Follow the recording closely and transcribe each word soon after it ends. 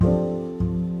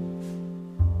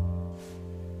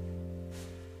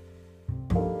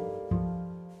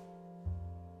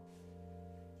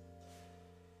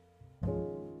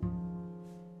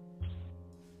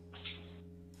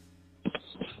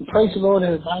Praise the Lord,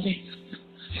 everybody.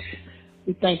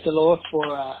 We thank the Lord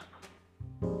for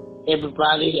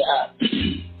everybody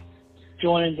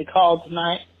joining the call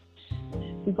tonight.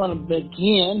 We're going to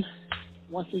begin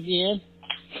once again.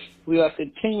 We are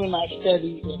continuing our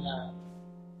study in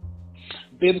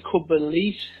biblical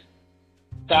beliefs,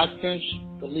 doctrines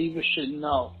believers should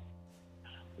know.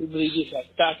 We believe these are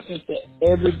doctrines that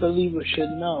every believer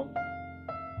should know.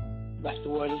 That's the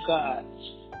Word of God.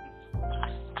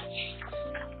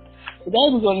 Today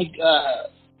we're going to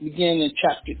begin in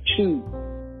chapter 2.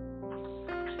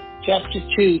 Chapter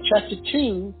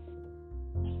 2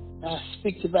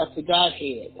 speaks about the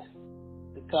Godhead.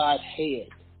 The Godhead.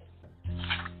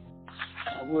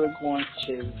 We're going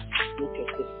to look at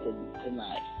this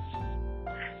tonight.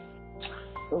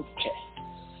 Okay.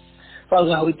 Father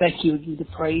God, we thank you. We give you the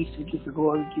praise. We give you the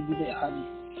glory. We give you the honor.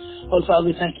 Oh, Father,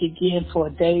 we thank you again for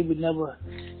a day we never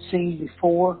seen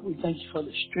before. We thank you for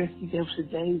the strength you gave us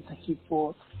today. We thank you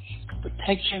for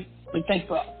protection. We thank you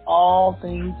for all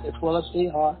things as well as they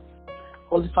are.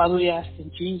 Holy Father, we ask in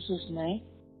Jesus' name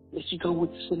that you go with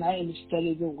us tonight in the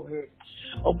study of your word.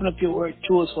 Open up your word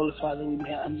to us, Holy Father, we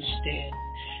may understand.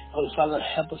 Holy Father,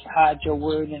 help us hide your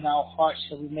word in our hearts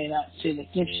so we may not sin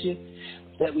against you,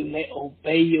 that we may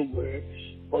obey your word.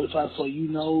 Holy Father, for we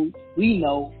know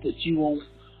that you won't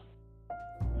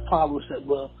followers that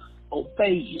will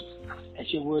obey you. As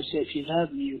your word says, if you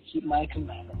love me, you keep my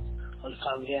commandments. Holy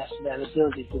Father, we ask for that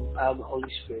ability through the power of the Holy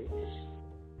Spirit.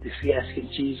 This we ask in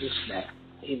Jesus' name.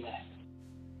 Amen.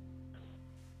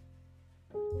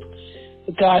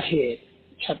 The Godhead,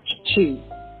 chapter 2,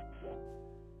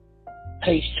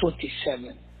 page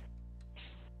 27.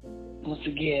 Once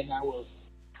again,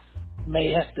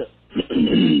 may have to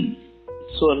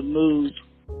sort of move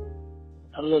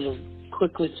a little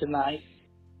quickly tonight,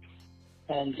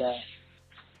 and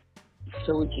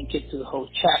so we can get to the whole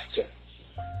chapter.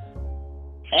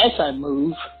 As I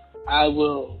move, I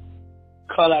will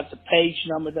call out the page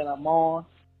number that I'm on.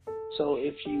 So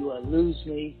if you lose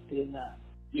me, then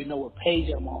you know what page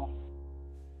I'm on.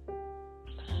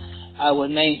 I will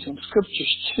name some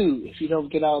scriptures too. If you don't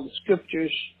get all the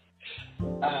scriptures,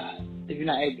 if you're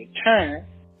not able to turn,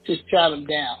 just jot them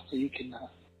down so you can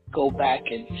go back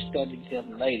and study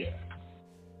them later.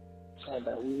 So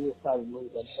that we will probably move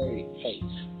at a hurried pace,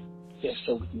 just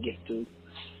so we can get through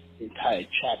the entire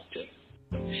chapter.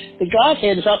 The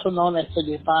Godhead is also known as the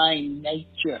divine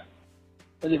nature.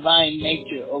 The divine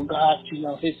nature of God, you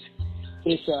know, his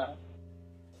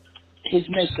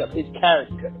makeup, his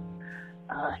character,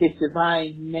 his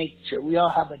divine nature. We all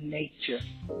have a nature,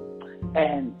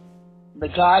 and the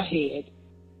Godhead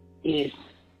is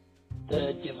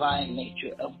the divine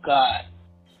nature of God.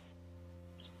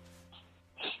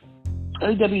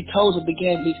 A.W. Tozer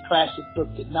began his classic book,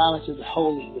 The Knowledge of the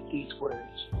Holy, with these words.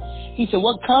 He said,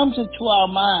 what comes into our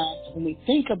minds when we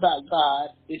think about God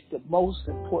is the most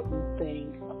important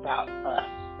thing about us.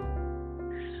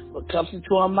 What comes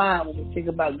into our mind when we think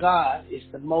about God is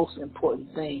the most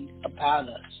important thing about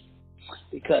us.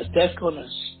 Because that's going to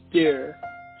steer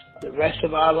the rest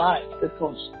of our life. That's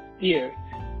going to steer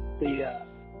the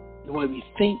way we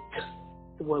think,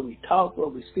 the way we talk, the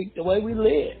way we speak, the way we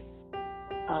live.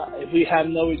 If we have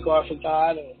no regard for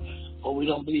God, or we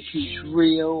don't believe He's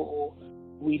real, or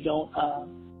we don't,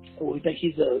 or we think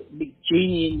He's a big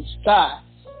genie in the sky,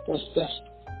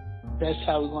 that's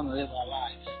how we're going to live our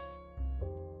lives.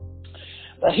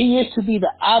 But He is to be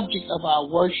the object of our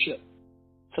worship,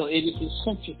 so it is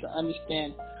essential to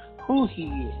understand who He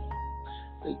is.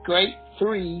 The great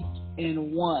three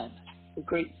in one. The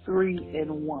great three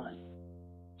in one.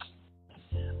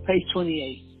 Page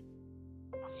 28.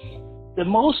 The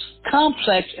most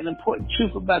complex and important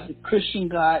truth about the Christian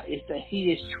God is that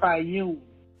He is triune.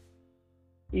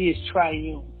 He is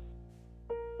triune.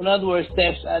 In other words,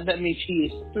 that means He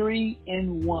is three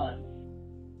in one,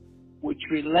 which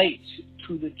relates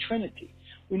to the Trinity.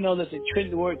 We know that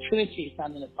the word Trinity is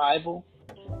not in the Bible,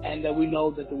 and that we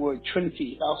know that the word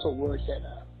Trinity is also a word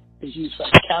that is used by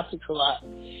Catholics a lot,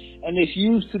 and it's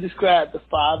used to describe the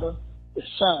Father, the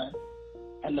Son,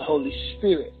 and the Holy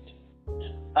Spirit.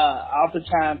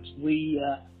 Oftentimes we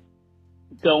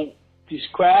don't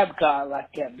describe God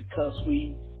like that because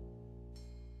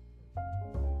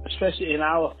especially in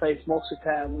our faith, most of the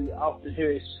time we often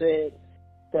hear it said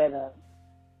that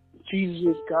Jesus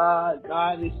is God,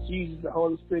 God is Jesus, the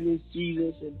Holy Spirit is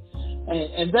Jesus,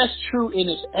 and that's true in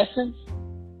its essence,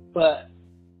 but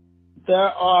there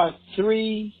are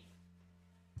three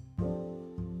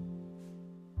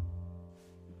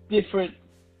different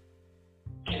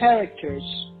characters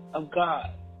of God,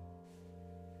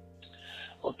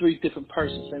 or three different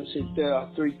persons. Let me say there are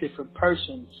three different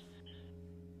persons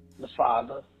the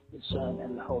Father, the Son,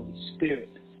 and the Holy Spirit.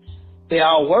 They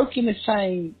all work in the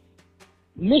same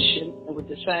mission and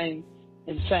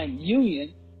in the same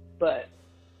union, but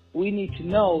we need to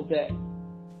know that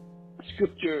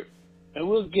Scripture, and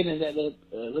we'll get into that a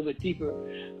little bit deeper.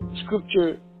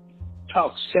 Scripture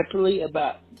talks separately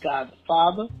about God the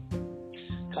Father,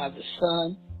 God the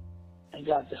Son, and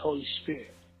God the Holy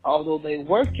Spirit. Although they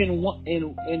work in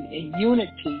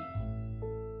unity,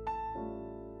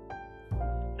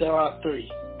 there are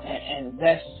three, and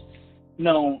that's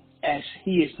known as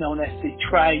the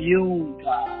triune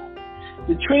God.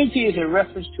 The Trinity is a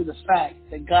reference to the fact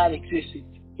that God existed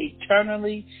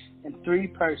eternally in three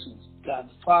persons: God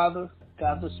the Father,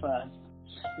 God the Son,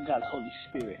 and God the Holy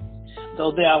Spirit.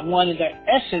 Though they are one in their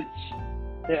essence,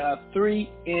 there are three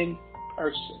in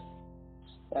person.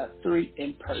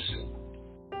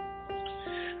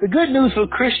 The good news for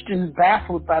Christians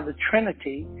baffled by the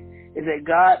Trinity is that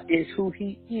God is who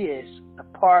He is,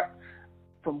 apart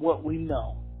from what we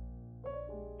know.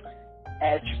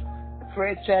 As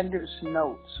Fred Sanders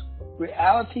notes,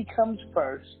 reality comes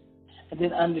first, and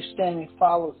then understanding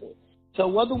follows it. So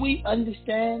whether we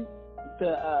understand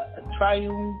the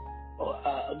triune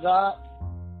God,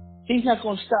 He's not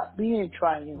going to stop being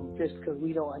triune just because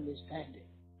we don't understand it,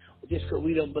 or just because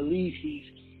we don't believe He's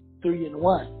 3 in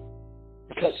 1.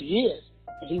 Because He is,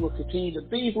 and He will continue to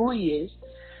be who He is,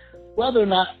 whether or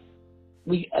not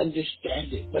we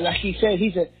understand it. But like He said,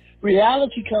 He said,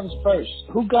 reality comes first.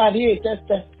 Who God is,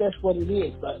 that's what it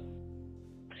is. But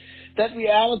that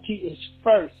reality is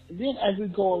first. And then as we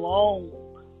go along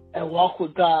and walk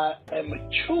with God and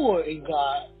mature in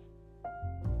God,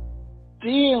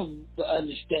 then the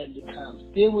understanding comes.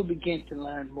 Then we begin to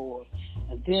learn more,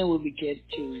 and then we begin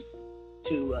to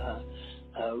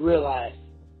realize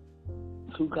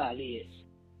who God is,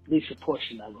 at least a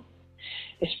portion of Him.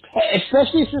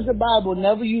 Especially since the Bible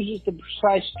never uses the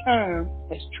precise term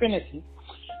as Trinity,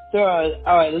 there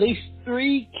are at least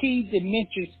 3 key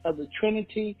dimensions of the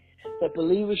Trinity that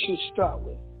believers should start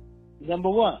with. Number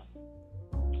 1,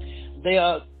 they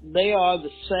are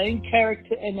the same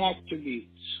character and attributes.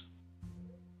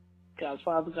 God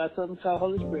Father, God Son, God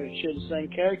Holy Spirit share the same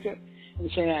character and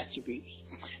the same attributes.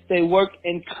 They work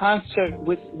in concert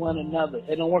with one another.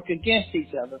 They don't work against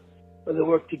each other, but they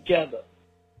work together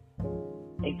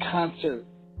in concert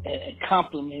and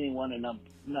complementing one another.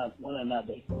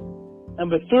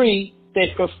 Number 3,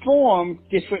 they perform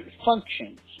different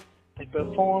functions.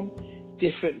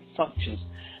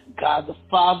 God the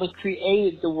Father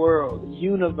created the world, the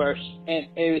universe, and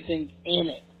everything in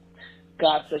it.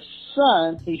 God the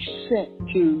Son, He sent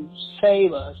to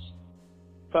save us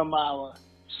from our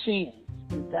sins,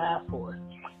 to die for us.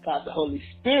 God the Holy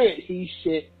Spirit, He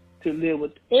sent to live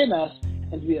within us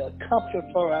and be a comfort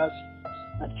for us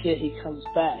until He comes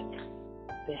back.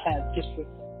 They have different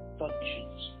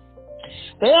functions.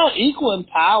 They are equal in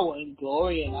power and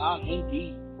glory and honor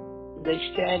indeed. They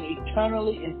stand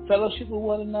eternally in fellowship with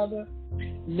one another,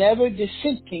 never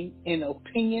dissenting in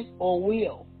opinion or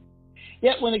will.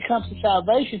 Yet when it comes to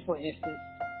salvation, for instance,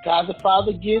 God the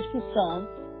Father gives the Son,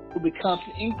 who becomes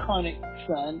the incarnate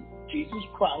Son, Jesus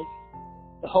Christ.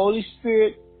 The Holy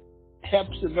Spirit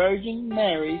helps the Virgin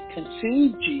Mary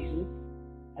conceive Jesus,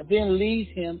 and then leads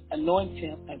Him, anoints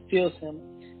Him, and fills Him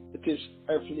with His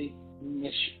earthly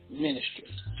ministry.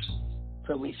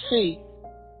 So we see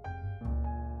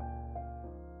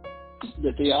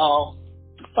that they all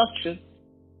function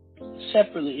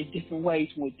separately in different ways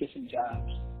and with different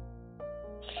jobs.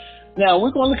 Now,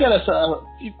 we're going to look at a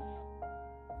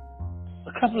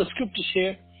couple of scriptures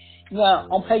here. Now,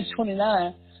 on page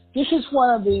 29, this is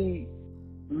one of the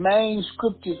main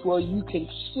scriptures where you can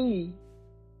see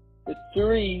the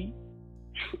 3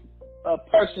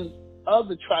 persons of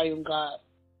the triune God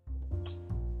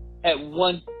in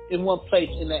one place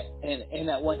in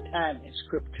at one time in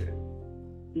Scripture.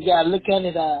 You got to look at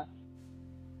it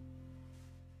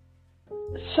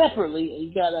separately, and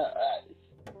you got to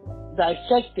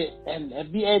dissect it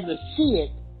and be able to see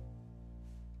it,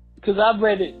 because I've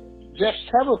read it just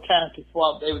several times before I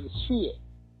was able to see it,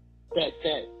 that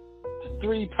the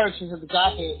 3 persons of the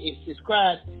Godhead is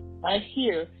described right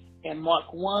here in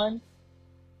Mark 1,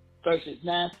 verses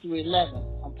 9 through 11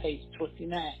 on page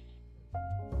 29.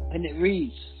 And it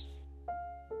reads,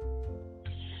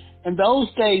 "In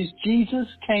those days Jesus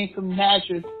came from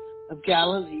Nazareth of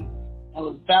Galilee and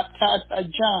was baptized by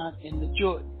John in the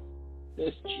Jordan."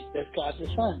 That's God the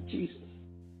Son, Jesus.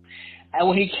 "And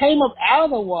when He came up out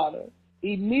of the water,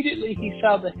 immediately He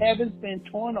saw the heavens being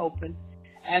torn open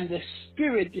and the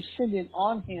Spirit descending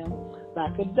on Him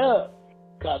like a dove."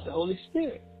 God the Holy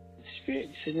Spirit. The Spirit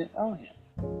descended on Him.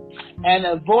 "And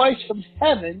a voice from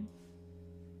heaven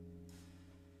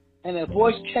And a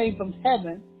voice came from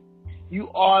heaven, "You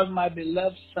are my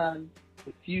beloved Son,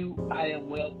 with you I am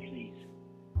well pleased."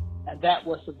 And that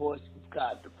was the voice of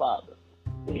God the Father.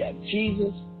 We have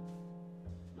Jesus,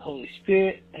 the Holy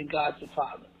Spirit, and God the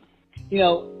Father. You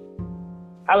know,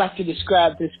 I like to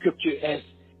describe this scripture as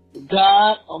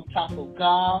God on top of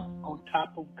God on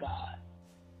top of God.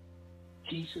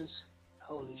 Jesus,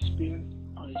 Holy Spirit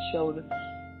on his shoulder,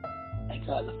 and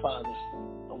God the Father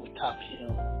over top of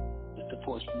him with the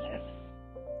voice from heaven.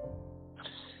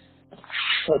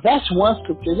 So that's one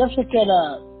scripture. Let's look at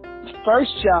 1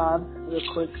 John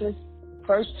real quickly.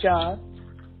 1 John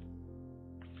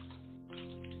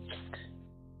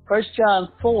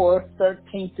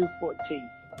 4:13 through 14.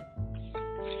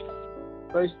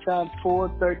 1 John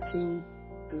 4:13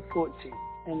 through 14.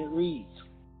 And it reads,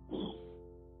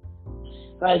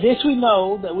 "By this we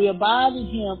know that we abide in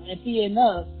him and he in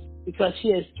us, because he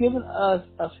has given us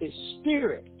of his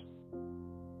Spirit.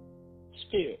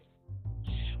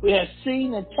 We have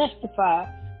seen and testify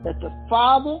that the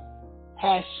Father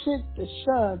has sent the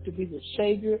Son to be the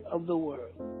Savior of the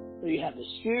world." So you have the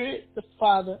Spirit, the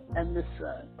Father, and the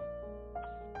Son.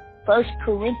 1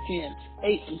 Corinthians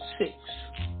 8:6.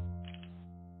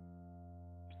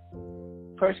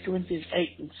 1 Corinthians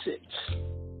 8:6.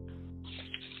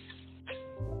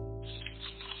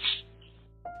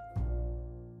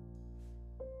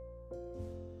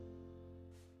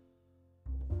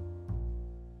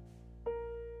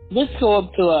 Let's go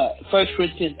up to 1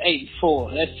 Corinthians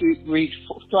 8:4. Let's read,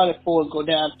 start at 4 and go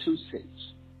down to 6.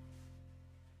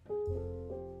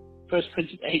 1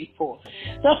 Corinthians 8:4.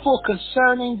 "Therefore,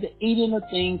 concerning the eating of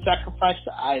things sacrificed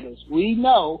to idols, we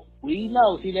know,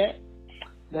 see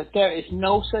that there is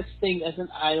no such thing as an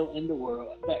idol in the world,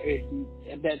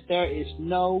 that there is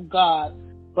no God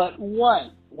but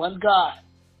one God.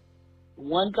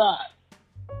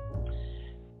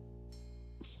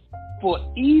 For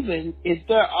even if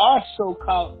there are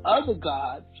so-called other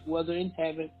gods, whether in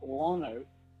heaven or on earth,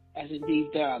 as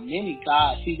indeed there are many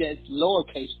gods," see, that's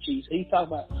lowercase g. So he's talking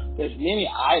about there's many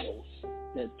idols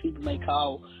that people may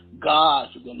call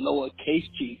gods with a lowercase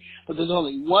g, but there's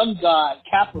only one God,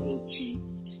 capital G.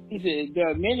 He said there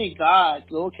are many gods,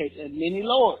 lowercase, and many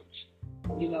lords.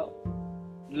 You know,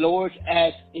 lords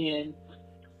as in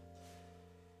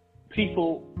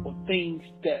people or things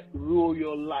that rule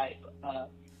your life.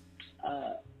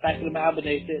 Back in the Bible,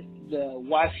 they said the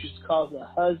wife used to call the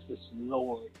husbands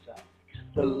lords,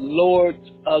 the lords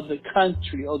of the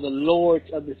country or the lords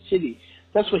of the city.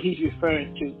 That's what he's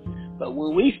referring to. But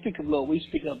when we speak of Lord, we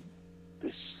speak of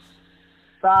the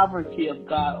sovereignty of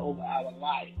God over our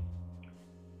life.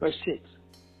 Verse 6.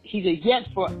 He said, "Yet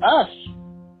for us,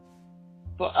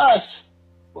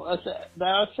 that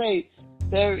I say,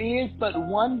 there is but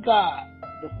one God,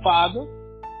 the Father,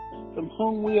 from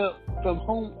whom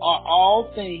are all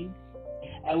things,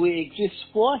 and we exist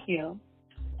for him,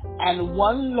 and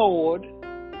one Lord,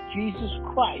 Jesus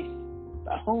Christ,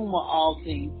 by whom are all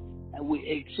things, and we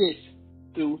exist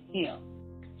through him."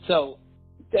 So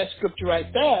that scripture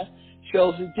right there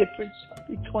shows the difference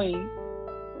between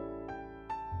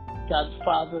God the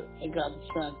Father and God the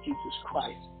Son, Jesus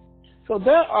Christ. So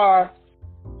there are,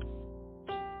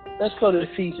 let's go to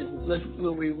Ephesians.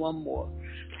 We'll read one more.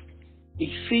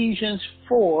 Ephesians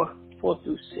 4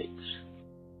 through 6.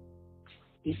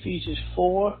 Ephesians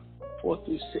 4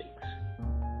 through 6.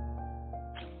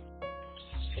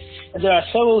 And there are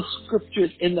several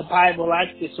scriptures in the Bible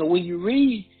like this. So when you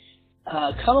read,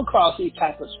 come across these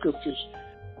type of scriptures,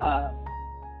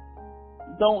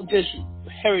 don't just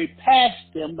hurry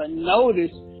past them, but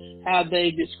notice how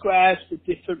they describe the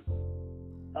different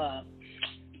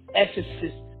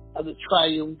essences of the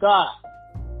triune God.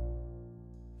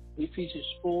 Ephesians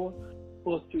 4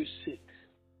 through 6.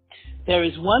 "There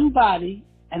is one body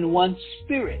and one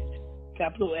Spirit,"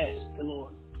 capital S, the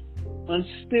Lord, "one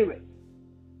Spirit,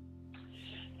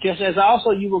 just as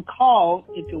also you were called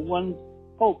into one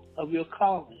hope of your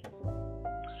calling.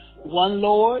 One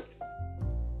Lord,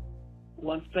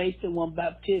 one faith, and one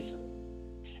baptism,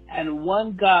 and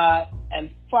one God and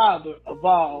Father of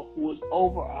all, who is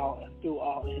over all and through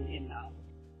all and in all."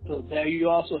 So there you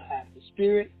also have the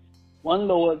Spirit, one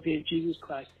Lord, being Jesus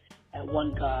Christ, and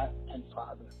one God and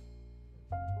Father.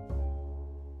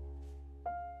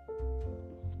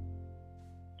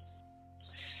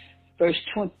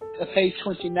 Page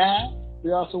 29,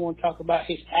 we also want to talk about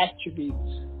his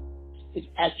attributes.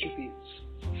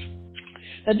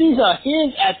 Now these are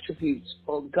his attributes,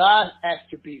 or God's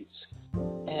attributes,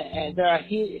 and they are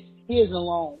his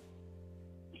alone.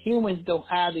 Humans don't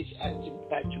have these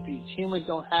attributes. Humans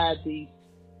don't have these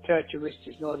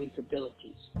characteristics nor these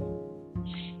abilities.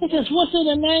 It says, what's in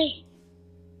a name?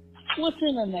 What's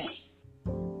in a name?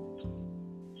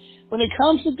 When it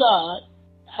comes to God,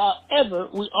 however,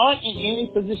 we aren't in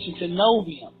any position to know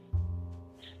Him,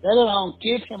 let alone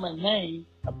give Him a name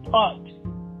apart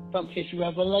from His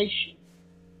revelation.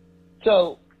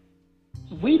 So,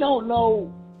 we don't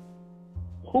know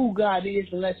who God is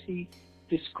unless He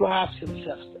describes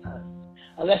Himself to us,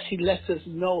 unless He lets us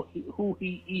know who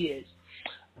He is.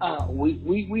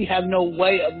 We have no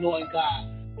way of knowing God.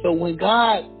 So when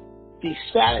God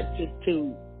decided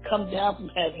to come down from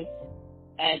heaven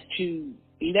and to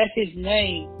let His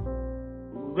name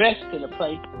rest in a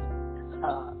place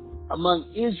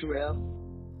among Israel,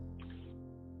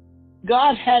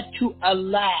 God had to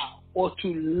allow or to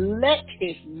let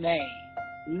His name,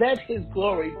 let His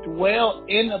glory dwell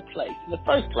in a place. The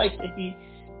first place that He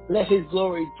let His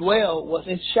glory dwell was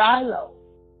in Shiloh.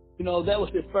 You know, that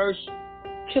was the first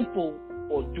temple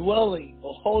or dwelling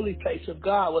or holy place of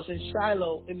God was in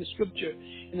Shiloh in the scripture.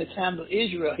 In the time of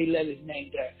Israel, He let His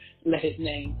name there, let His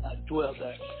name dwell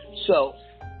there. So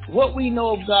what we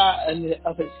know of God and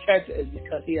of His character is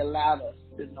because He allowed us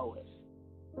to know it.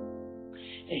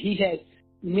 And He has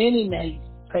many names.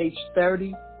 Page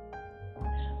 30,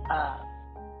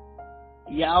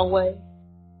 Yahweh,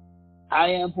 I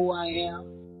am who I am.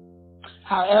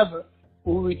 However,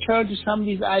 when we return to some of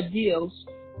these ideals,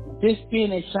 this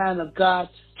being a sign of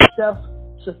God's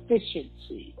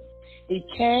self-sufficiency, He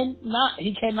cannot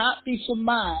be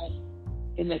surmised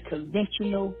in a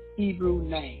conventional Hebrew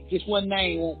name. Just one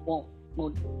name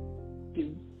won't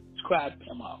describe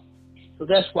Him all. So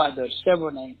that's why there are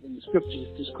several names in the scriptures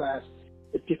that describe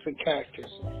the different characters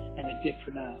and the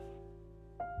different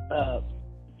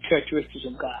characteristics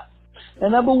of God. Now,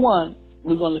 number one,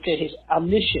 we're going to look at His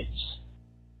omniscience.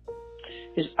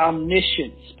 His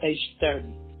omniscience, page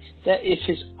 30. That is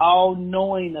His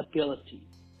all-knowing ability.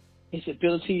 His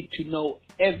ability to know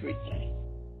everything.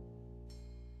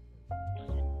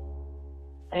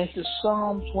 As the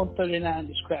Psalms 139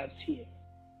 describes here.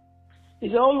 He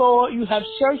says, "O Lord, you have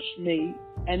searched me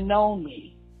and known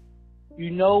me. You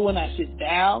know when I sit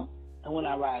down and when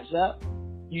I rise up.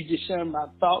 You discern my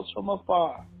thoughts from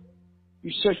afar.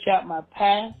 You search out my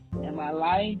path and my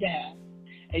lying down.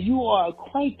 And you are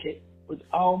acquainted with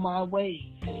all my ways."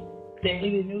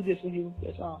 David knew this when he wrote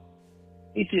that song.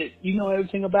 He said, "You know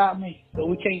everything about me."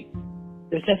 So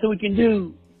there's nothing we can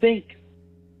do, think,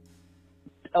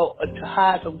 to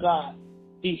hide from God.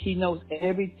 He knows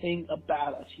everything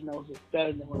about us. He knows us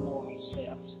better than we know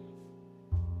ourselves.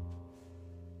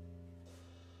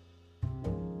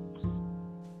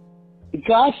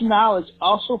 God's knowledge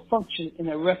also functions in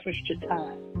a reference to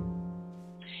time.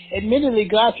 Admittedly,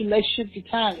 God's relationship to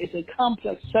time is a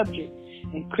complex subject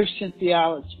in Christian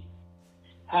theology.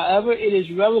 However, it is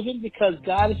relevant because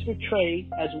God is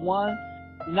portrayed as one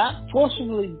not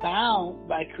forcibly bound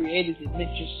by created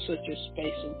dimensions such as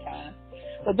space and time,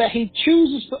 but that He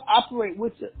chooses to operate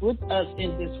with us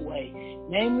in this way,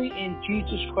 namely in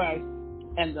Jesus Christ,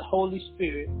 and the Holy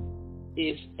Spirit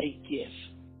is a gift.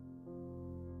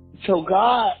 So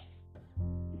God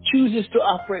chooses to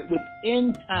operate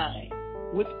within time.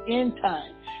 Within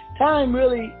time. Time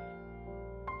really,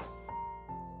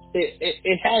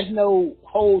 it has no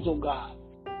holds on God.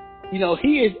 You know,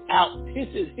 He is out,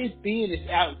 His being is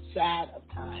outside of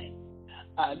time.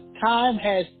 Time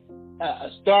has a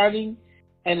starting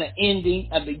and an ending,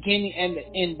 a beginning and an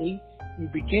ending. You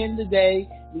begin the day,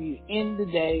 you end the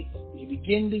day, you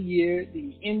begin the year,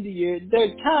 you end the year.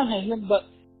 Time has limit, but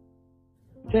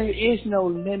there is no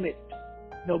limit,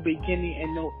 no beginning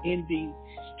and no ending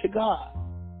to God.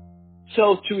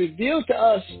 So to reveal to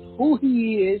us who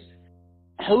He is,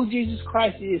 who Jesus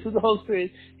Christ is, who the Holy Spirit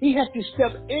is, He had to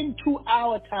step into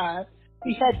our time.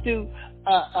 He had to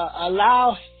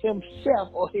allow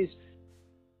Himself or His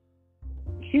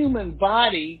human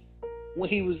body, when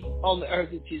He was on the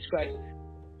earth with Jesus Christ,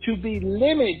 to be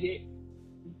limited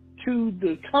to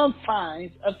the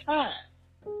confines of time.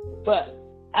 But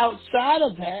outside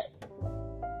of that,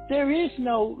 there is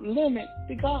no limit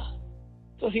to God.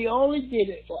 So He only did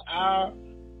it for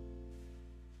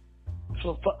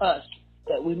us,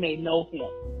 that we may know Him.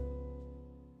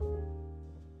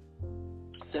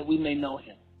 That we may know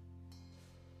Him.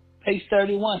 Page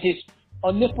 31, His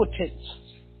omnipotence,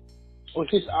 or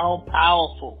His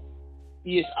all-powerful.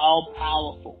 He is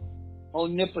all-powerful.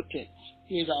 Omnipotence.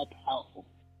 He is all-powerful.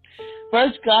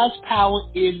 First, God's power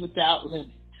is without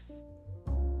limit.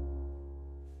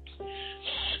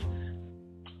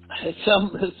 Some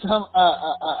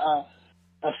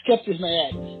skeptics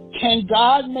may ask, can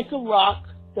God make a rock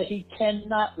that He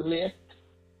cannot lift?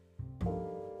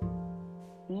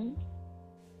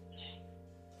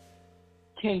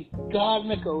 can God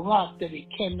make a rock that he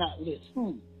cannot lift?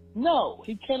 No,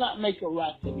 he cannot make a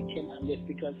rock that he cannot lift,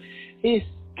 because his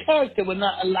character would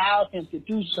not allow him to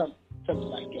do something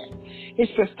like that. His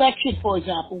perfection, for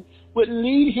example, would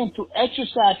lead him to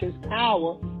exercise his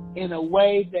power in a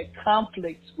way that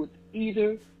conflicts with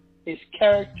either his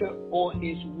character or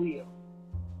his will.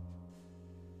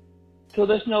 So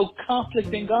there's no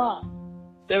conflict in God.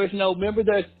 There is no, remember,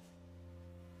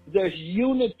 there's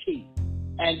unity,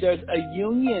 and there's a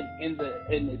union in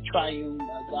the triune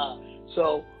God.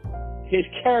 So his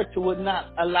character would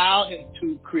not allow him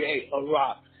to create a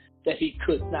rock that he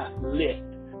could not lift,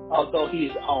 although he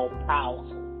is all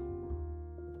powerful.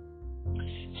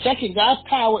 Second, God's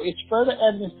power is further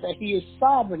evidence that he is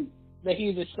sovereign, that he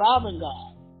is a sovereign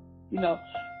God. You know,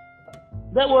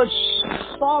 that word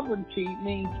sovereignty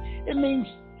means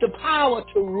the power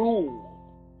to rule.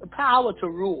 The power to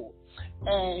rule.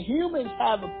 And humans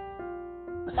have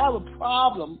a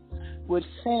problem with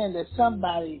saying that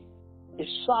somebody is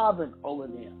sovereign over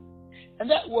them. And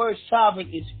that word sovereign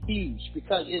is huge,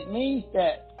 because it means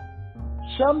that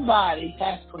somebody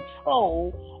has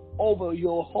control over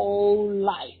your whole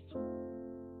life.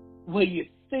 Where you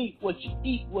think, what you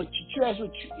eat, what you dress,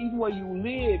 even where you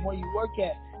live, where you work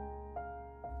at.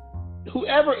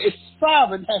 Whoever is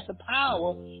sovereign has the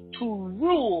power to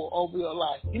rule over your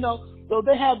life. You know, so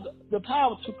they have the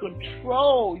power to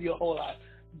control your whole life.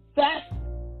 That's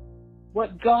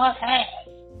what God has.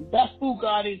 That's who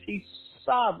God is. He's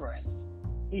sovereign.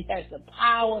 He has the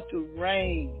power to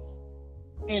reign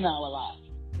in our lives.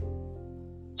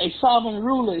 A sovereign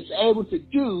ruler is able to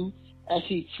do as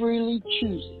he freely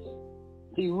chooses.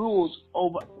 He rules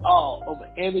over all, over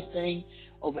everything,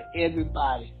 over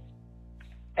everybody.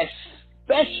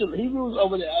 Especially, he rules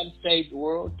over the unsaved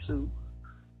world too.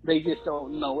 They just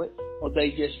don't know it, or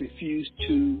they just refuse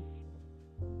to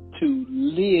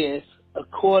live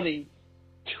according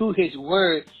to his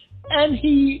word. And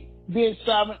he, being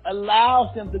sovereign,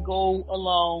 allows them to go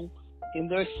along in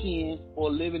their sin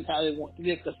or living how they want to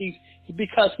live,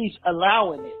 because he's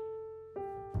allowing it.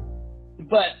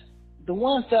 But the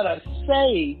ones that are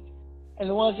saved and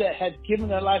the ones that have given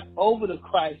their life over to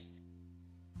Christ,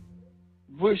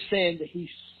 we're saying that he's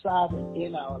sovereign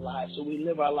in our lives, so we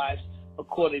live our lives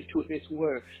according to his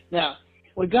word. Now,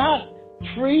 when God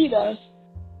freed us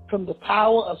from the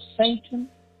power of Satan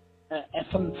and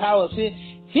from the power of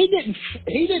sin, he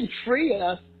didn't free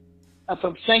us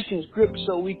from Satan's grip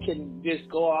so we can just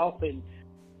go off and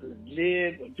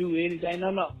live or do anything.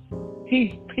 No.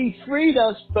 He freed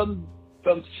us from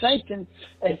Satan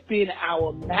as being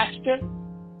our master.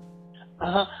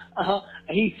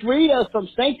 He freed us from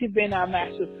Satan being our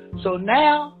master. So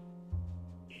now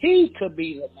he could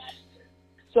be the master.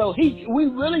 So we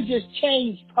really just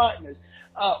changed partners.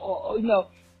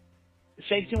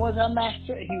 Satan was our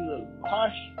master. He was a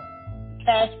harsh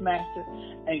taskmaster,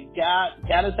 and God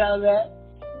got us out of that.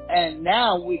 And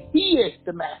now he is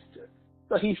the master.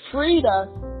 So he freed us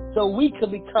so we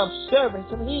could become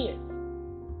servants of his,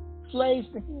 slaves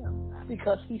to him,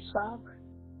 because he's sovereign.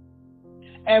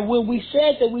 And when we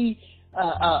said that we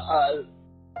are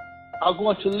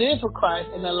going to live for Christ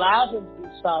and allow him to be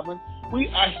sovereign, we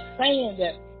are saying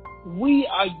that we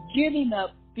are giving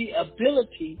up the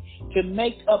ability to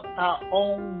make up our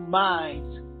own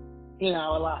minds in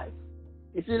our life.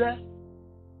 You see that?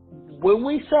 When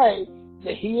we say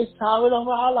that he is sovereign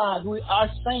over our lives, we are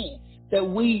saying that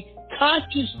we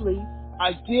consciously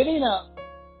are giving up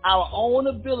our own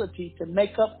ability to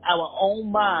make up our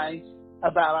own minds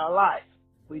about our life.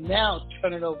 We now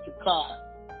turn it over to God,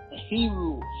 and he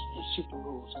rules and super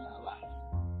rules in our life.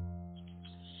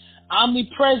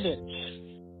 Omnipresent.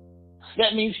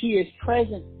 That means he is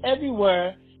present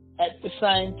everywhere at the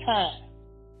same time.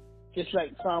 Just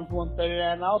like Psalms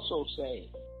 139 also says.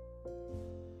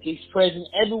 He's present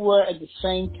everywhere at the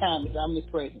same time. It's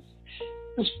omnipresence.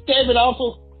 David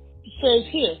also says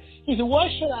here, he said, where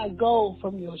shall I go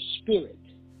from your spirit?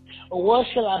 Or where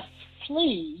shall I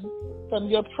flee from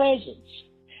your presence?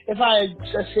 If I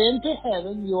ascend to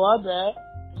heaven, you are there.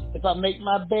 If I make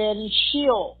my bed in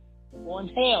Sheol or in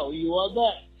hell, you are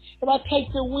there. If I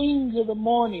take the wings of the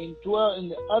morning and dwell in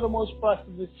the uttermost parts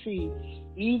of the sea,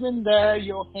 even there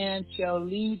your hand shall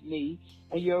lead me,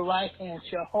 and your right hand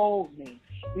shall hold me.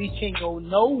 We can go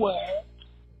nowhere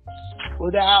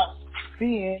without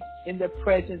being in the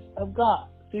presence of God.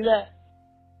 See that?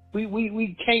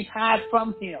 We can't hide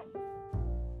from him.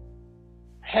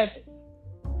 Heaven,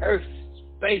 earth,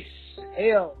 space,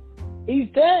 hell. He's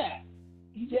there.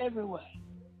 He's everywhere.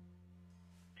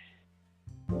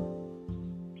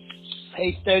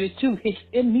 Page 32, his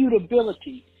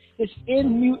immutability. His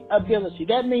immutability.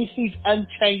 That means he's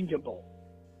unchangeable.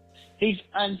 He's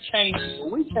unchangeable.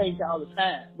 We change all the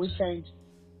time. We change.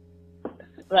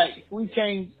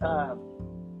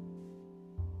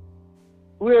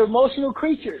 We're emotional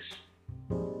creatures,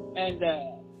 and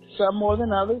some more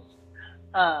than others.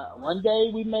 One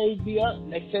day we may be up,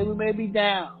 next day we may be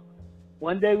down.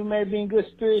 One day we may be in good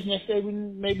spirits, next day we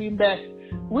may be in bad.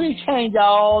 We change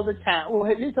all the time. Well,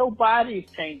 his whole body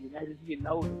is changing as he's getting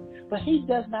older, but he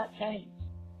does not change.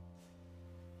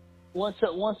 One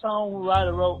song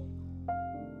writer wrote,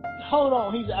 "Hold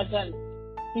on,"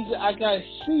 I gotta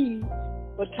see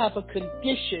what type of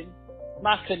condition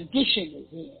my condition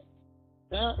is in.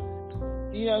 That's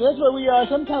what we are.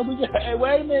 Sometimes we just, hey,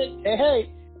 wait a minute, hey,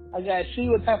 I gotta see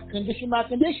what type of condition my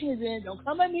condition is in. Don't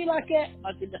come at me like that.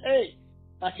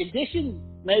 My condition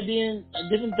may be in a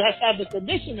different type of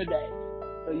condition today.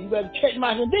 So you better check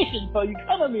my condition before you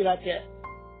come at me like that.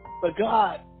 But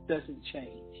God doesn't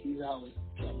change. He's always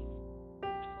changing.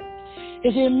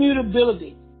 His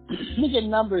immutability. Look at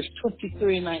Numbers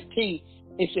 23:19.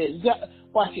 It says, God,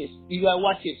 watch this. You gotta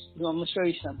watch this. I'm gonna show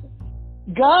you something.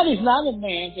 God is not a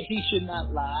man that he should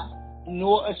not lie,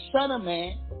 nor a son of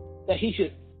man that he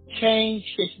should change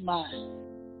his mind.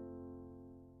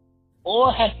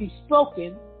 Or has he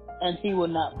spoken and he will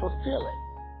not fulfill it?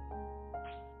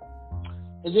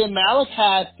 And then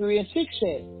Malachi 3:6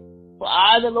 says, "For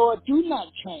I, the Lord, do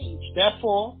not change.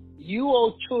 Therefore, you,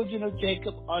 O children of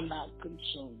Jacob, are not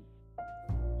consumed."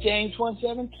 James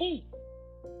 1:17.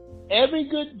 "Every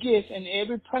good gift and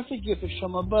every perfect gift is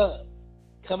from above,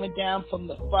 coming down from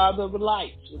the Father of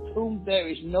lights, with whom there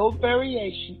is no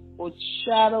variation or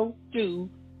shadow due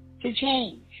to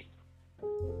change."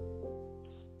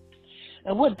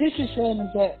 And what this is saying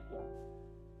is that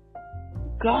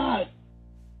God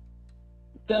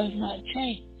does not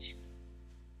change.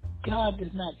 God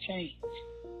does not change.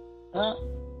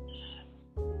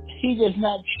 He does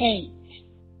not change.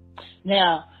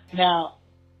 Now,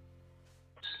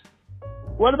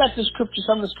 what about the scripture?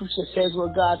 Some of the scripture says where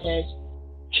God has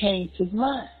changed his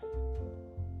mind,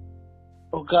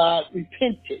 or God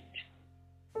repented.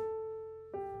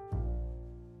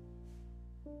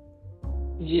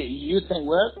 You think,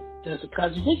 well, there's a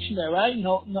contradiction there, right?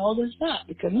 No, there's not.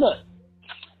 Because look,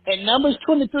 in Numbers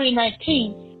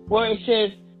 23:19, where it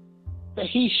says that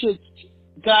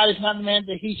God is not a man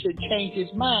that he should change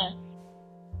his mind.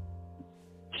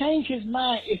 Change his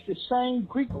mind is the same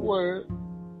Greek word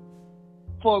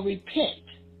for repent.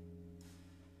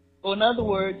 Or in other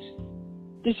words,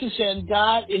 this is saying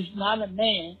God is not a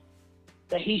man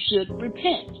that he should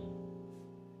repent.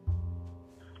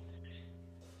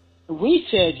 We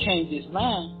said change his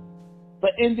mind,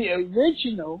 but in the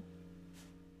original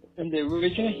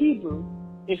Hebrew,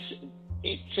 it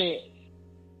says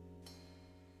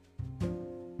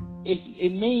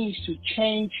it means to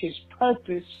change his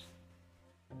purpose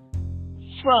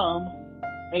from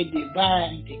a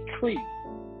divine decree.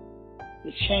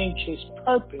 To change his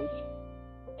purpose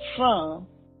from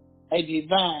a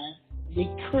divine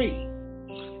decree.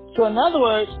 So in other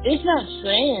words, it's not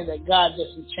saying that God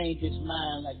doesn't change his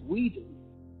mind like we do,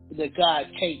 that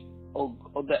God can't, or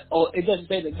it doesn't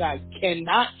say that God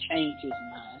cannot change his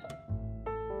mind.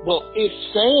 What it's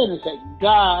saying is that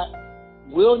God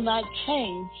will not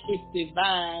change his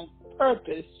divine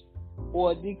purpose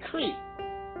or decree.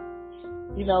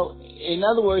 In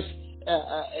other words,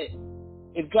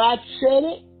 if God said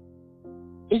it,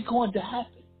 it's going to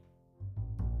happen.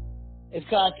 If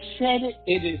God said it,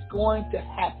 it is going to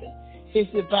happen. His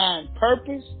divine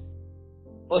purpose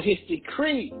or his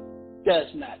decree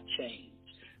does not change.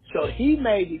 So he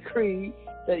may decree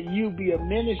that you be a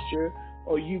minister,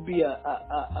 or you be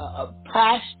a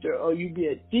pastor, or you be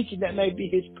a deacon. That may be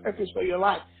his purpose for your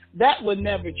life. That would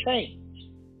never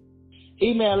change.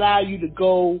 He may allow you to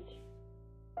go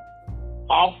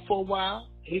off for a while.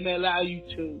 He may allow you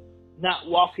to not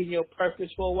walk in your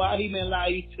purpose for a while. He may allow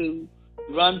you to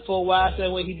run for a while,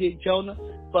 same way he did Jonah.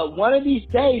 But one of these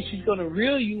days, he's going to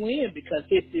reel you in, because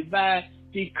his divine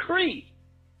decree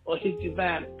or his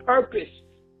divine purpose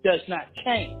does not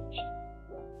change.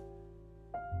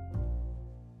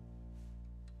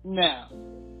 Now,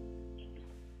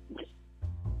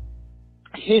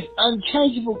 his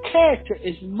unchangeable character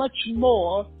is much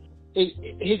more.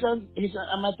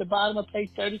 I'm at the bottom of page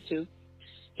 32.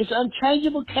 His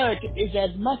unchangeable character is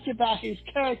as much about his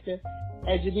character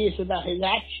as it is about his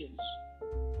actions.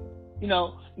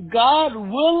 God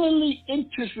willingly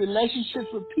enters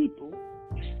relationships with people.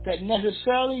 That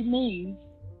necessarily means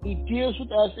he deals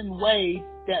with us in ways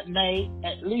that may,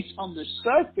 at least on the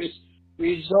surface,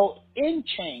 result in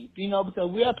change. Because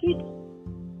we are people.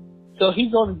 So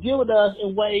he's going to deal with us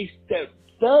in ways that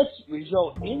does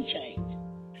result in change.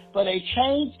 But a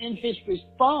change in his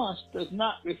response does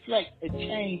not reflect a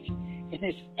change in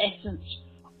his essence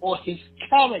or his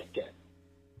character.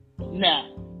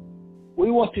 Now,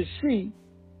 we want to see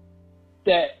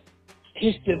that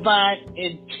his divine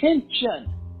intention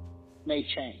may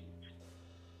change.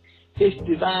 His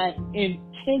divine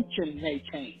intention may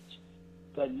change,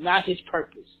 but not his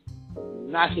purpose,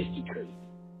 not his decree.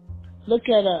 Look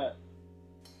at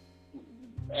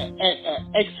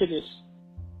Exodus.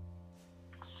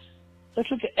 Let's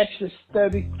look at Exodus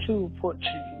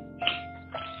 32:14.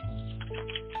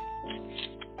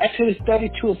 Exodus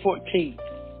 32:14.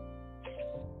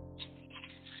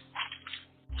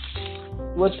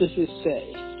 What does it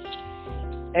say?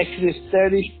 Exodus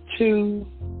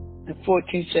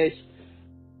 32:14 says,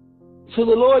 so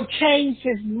the Lord changed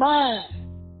his mind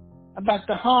about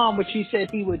the harm which he said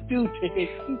he would do to his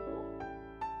people.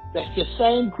 That's the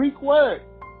same Greek word.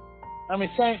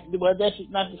 Well, that's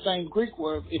not the same Greek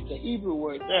word. It's the Hebrew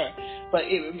word there. But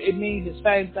it means the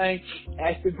same thing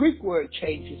as the Greek word,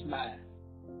 change his mind.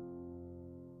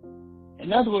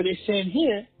 In other words, it's saying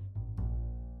here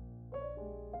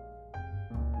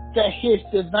that his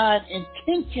divine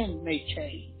intention may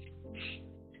change.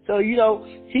 So,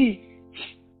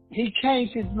 he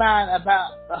changed his mind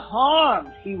about the harm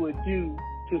he would do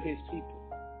to his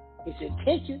people. His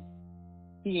intention,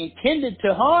 he intended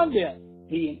to harm them.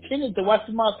 He intended to wipe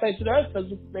them off the face of the earth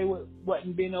because they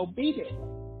wasn't being obedient.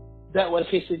 That was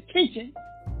his intention.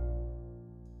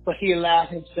 But he allowed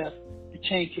himself to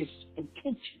change his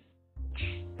intention.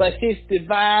 But his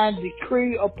divine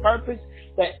decree or purpose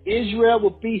that Israel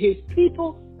would be his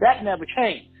people, that never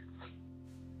changed.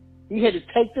 He had to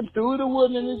take them through the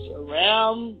wilderness,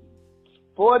 around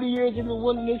 40 years in the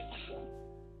wilderness.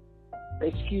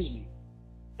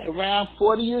 Around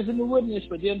 40 years in the wilderness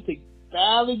for them to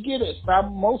finally get us.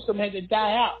 Most of them had to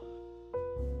die out.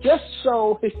 Just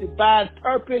so his divine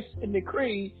purpose and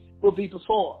decree will be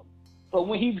performed. But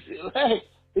when he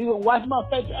would wipe my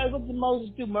face, what did Moses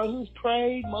do? Moses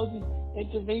prayed, Moses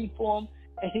intervened for him,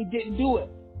 and he didn't do it.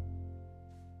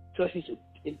 So his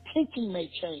intention may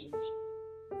change,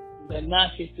 but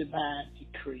not his divine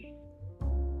decree.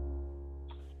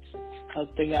 I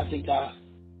think I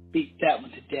beat that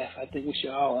one to death. I think we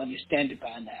should all understand it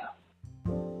by now.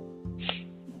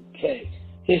 Okay.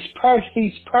 He's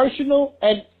personal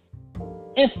and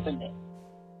infinite.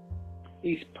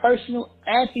 He's personal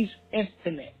and he's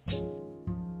infinite.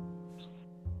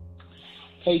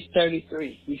 Page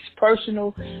 33. He's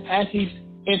personal and he's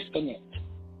infinite.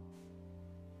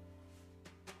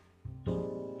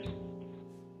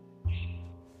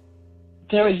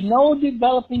 There is no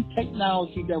developing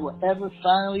technology that will ever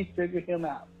finally figure him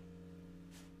out.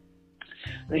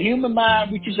 The human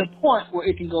mind reaches a point where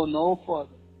it can go no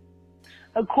further.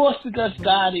 Of course, because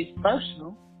God is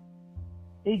personal,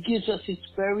 He gives us His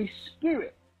very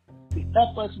Spirit to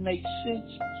help us make sense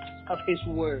of His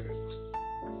Word.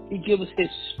 He gives us His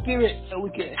Spirit so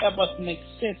we can help us make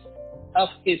sense of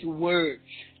His Word.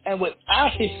 And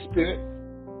without His Spirit,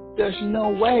 there's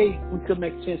no way we could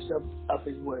make sense of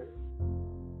His Word.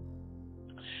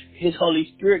 His Holy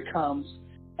Spirit comes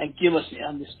and gives us the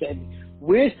understanding.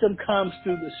 Wisdom comes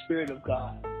through the Spirit of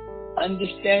God.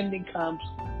 Understanding comes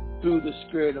through the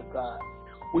Spirit of God.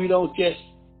 We don't just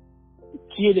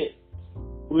get it.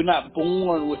 We're not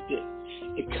born with it.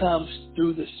 It comes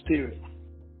through the Spirit.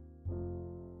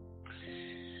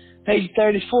 Page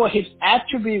 34, His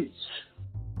attributes.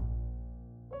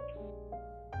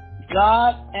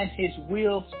 God and His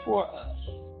will for us.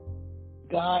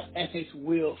 God and His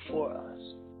will for us.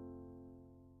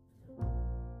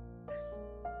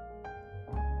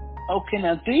 Okay,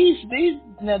 now these,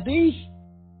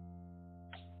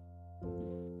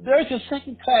 there's a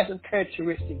second class of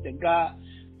characteristics that God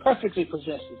perfectly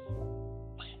possesses.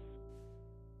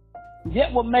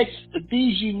 Yet what makes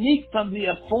these unique from the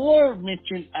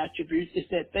aforementioned attributes is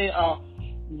that they are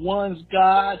ones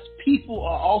God's people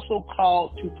are also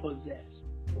called to possess.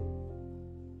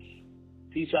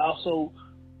 These are also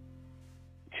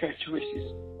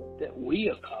characteristics that we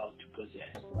are called to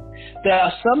possess. They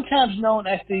are sometimes known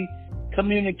as the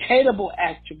communicatable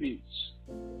attributes.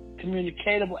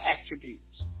 Communicatable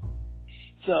attributes.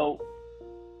 So,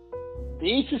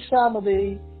 these are some of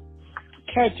the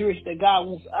characteristics that God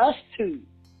wants us to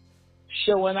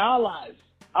show in our lives,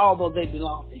 although they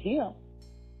belong to Him.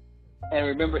 And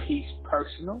remember, He's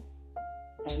personal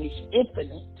and He's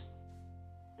infinite.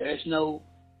 There's no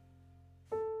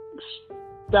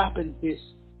stopping His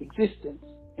existence.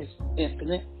 It's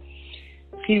infinite.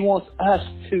 He wants us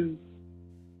to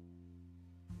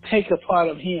take a part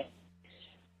of Him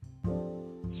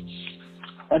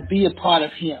and be a part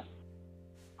of Him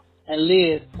and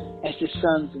live as the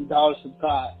sons and daughters of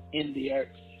God in the earth.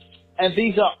 And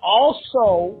these are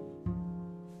also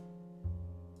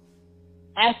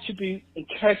attributes and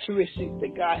characteristics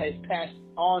that God has passed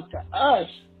on to us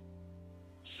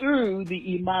through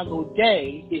the Imago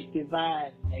Dei, His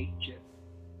divine nature.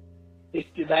 His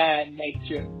divine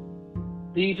nature.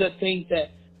 These are things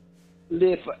that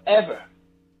live forever.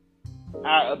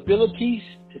 Our abilities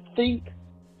to think,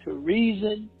 to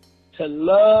reason, to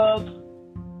love,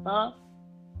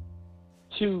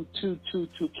 to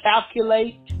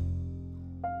calculate,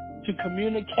 to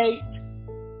communicate,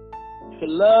 to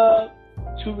love,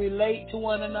 to relate to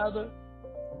one another.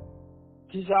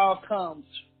 This all comes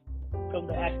from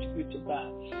the attributes of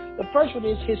God. The first one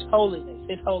is His holiness.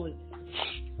 His holiness.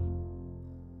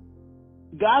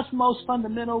 God's most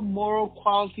fundamental moral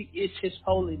quality is His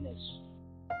holiness.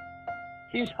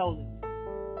 His holiness.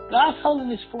 God's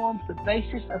holiness forms the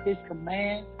basis of His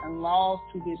commands and laws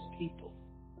to His people.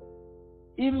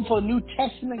 Even for New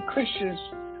Testament Christians,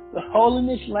 the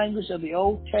holiness language of the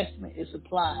Old Testament is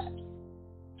applied.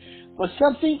 For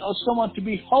something or someone to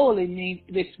be holy means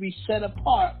it is to be set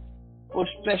apart for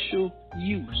special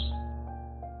use.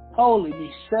 Holy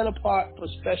means set apart for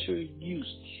special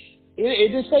use.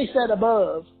 It didn't say set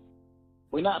above.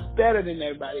 We're not better than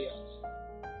everybody else.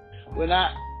 We're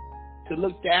not to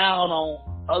look down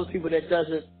on other people that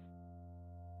doesn't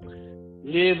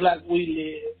live like we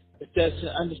live, that doesn't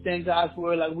understand God's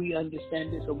word like we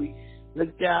understand it. So we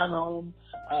look down on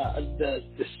the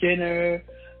sinner,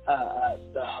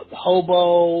 the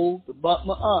hobo, the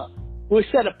butler. We're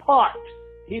set apart.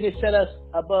 He didn't set us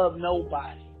above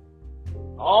nobody.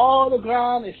 All the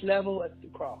ground is level at the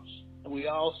cross, and we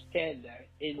all stand there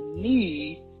in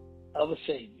need of a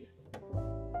Savior.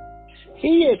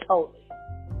 He is holy.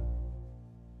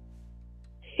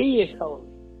 He is holy.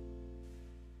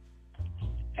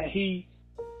 And He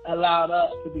allowed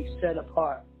us to be set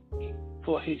apart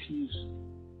for His use.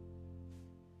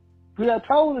 We are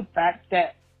told, in fact,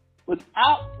 that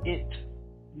without it,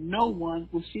 no one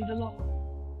will see the Lord.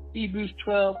 Hebrews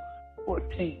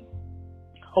 12:14.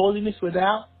 Holiness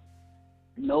without,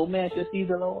 no man shall see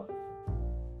the Lord.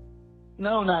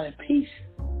 No, not in peace.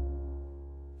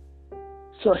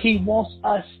 So He wants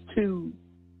us to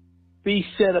be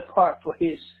set apart for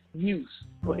His use,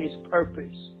 for His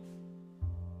purpose.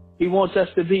 He wants us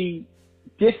to be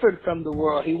different from the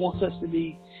world. He wants us to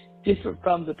be different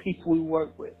from the people we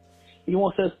work with. He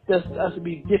wants us to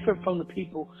be different from the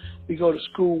people we go to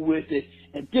school with,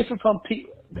 and different from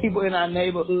people in our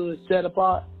neighborhood, set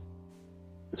apart,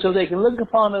 so they can look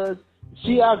upon us,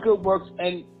 see our good works,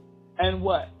 and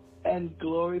what? And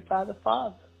glorify the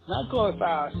Father. Not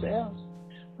glorify ourselves.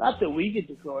 Not that we get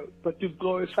the glory, but to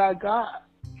glorify God.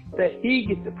 That He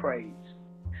gets the praise.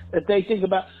 That they think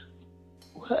about,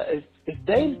 well, if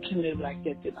they can live like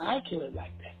that, then I can live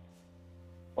like that.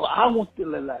 Or I want to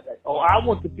live like that. Or I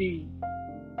want to be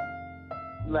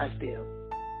like them.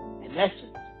 In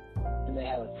essence. And they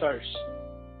have a thirst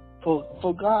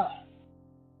for God.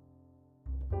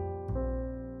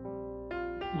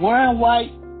 Wearing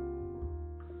white,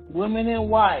 women in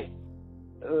white.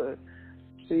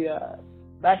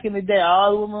 Back in the day,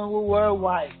 all the women would wear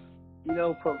white. You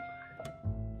know, from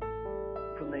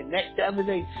their neck down to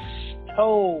their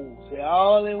toes, they're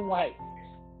all in white.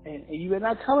 And you were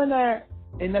not coming there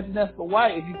in nothing else but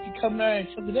white. If you come there in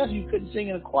something else, you couldn't sing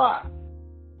in a choir.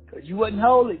 Because you wasn't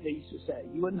holy, they used to say.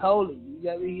 You wasn't holy. You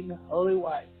got to be in the holy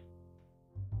white.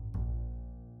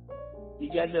 You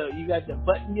got to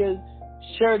button your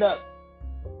shirt up.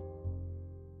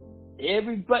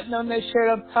 Every button on that shirt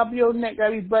up top of your neck got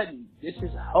to be buttoned. This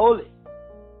is holy.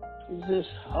 This is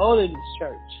holiness,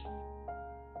 church.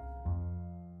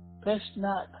 That's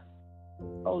not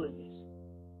holiness.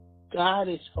 God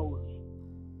is holy.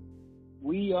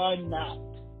 We are not.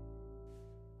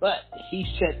 But He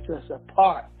sets us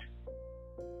apart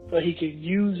so He can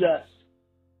use us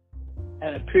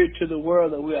and appear to the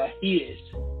world that we are His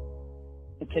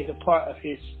and take a part of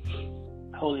His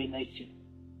holy nature.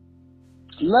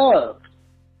 Love.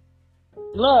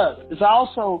 Love is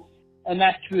also an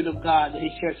attribute of God that He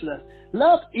shares with us.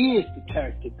 Love is the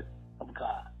character of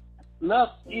God. Love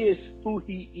is who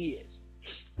He is.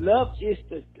 Love is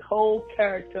the whole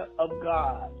character of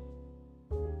God.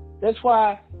 That's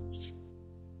why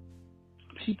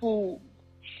people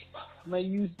may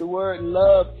use the word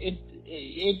love. They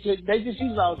just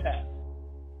use it all the time.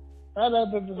 I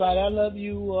love everybody. I love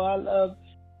you. Or I love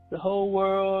the whole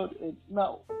world.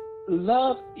 No.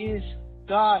 Love is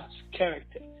God's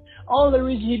character. Only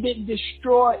reason He didn't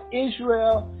destroy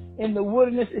Israel in the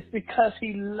wilderness is because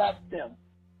He loved them.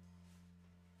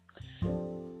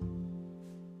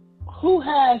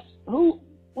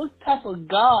 what type of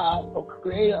God or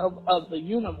creator of the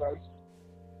universe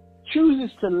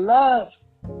chooses to love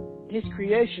his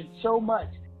creation so much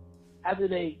after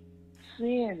they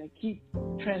sin and keep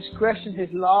transgressing his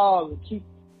laws and keep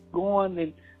going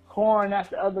and whoring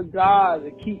after other gods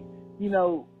and keep,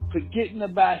 forgetting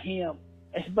about him.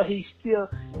 But he's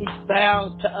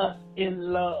bound to us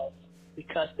in love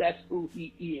because that's who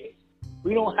he is.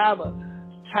 We don't have a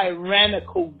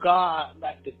tyrannical God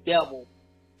like the devil,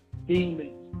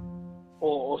 demons,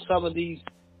 or some of these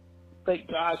fake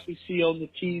gods we see on the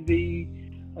TV,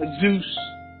 Zeus,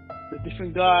 the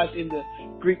different gods in the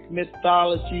Greek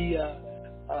mythology,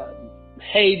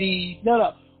 Hades.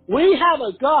 No. We have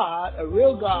a God, a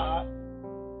real God,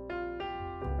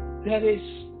 that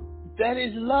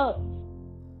is love.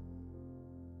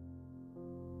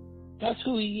 That's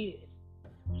who he is.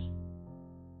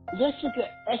 Let's look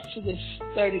at Exodus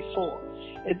 34.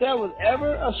 If there was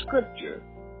ever a scripture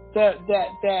that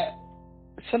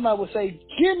somebody would say,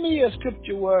 give me a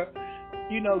scripture where,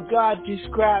 God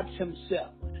describes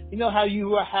himself. You know how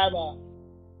you have a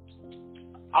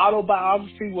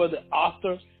autobiography where the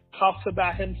author talks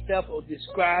about himself or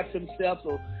describes himself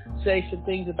or says some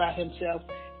things about himself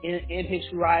in his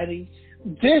writing?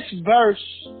 This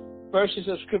verses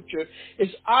of scripture is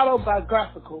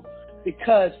autobiographical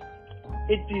because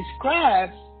it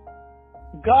describes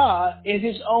God in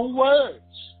his own words.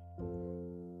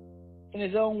 In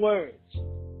his own words.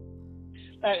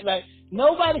 Like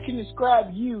nobody can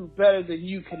describe you better than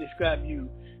you can describe you.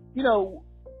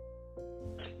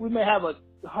 We may have a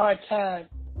hard time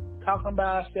talking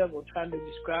about ourselves or trying to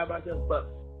describe ourselves, but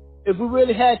if we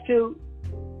really had to,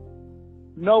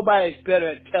 nobody's better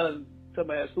at telling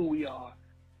somebody else who we are,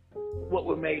 what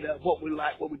we're made of, what we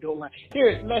like, what we don't like.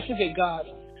 Here, let's look at God's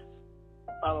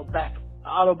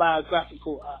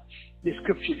autobiographical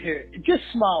description here. Just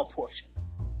small portion.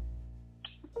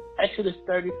 Exodus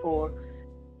 34,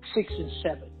 6 and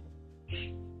 7.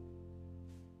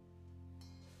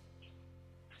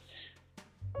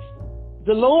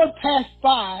 The Lord passed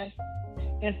by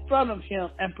in front of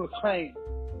him and proclaimed.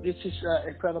 This is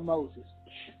in front of Moses.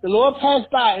 The Lord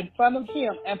passed by in front of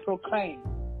him and proclaimed,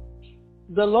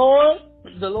 the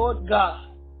Lord God,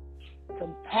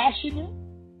 compassionate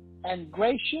and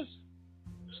gracious,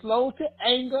 slow to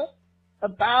anger,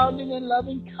 abounding in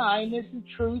loving kindness and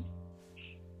truth,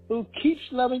 who keeps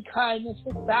loving kindness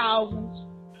for thousands,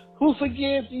 who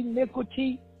forgives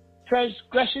iniquity,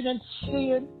 transgression, and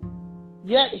sin,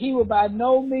 yet he will by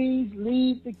no means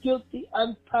leave the guilty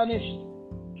unpunished,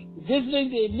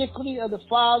 visiting the iniquity of the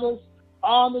fathers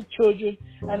on the children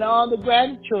and on the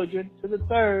grandchildren to the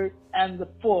third and the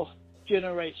fourth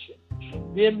generation.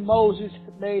 Then Moses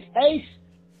made haste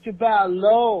to bow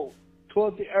low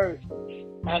toward the earth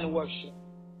and worship.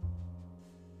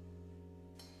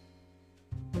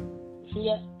 See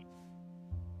that?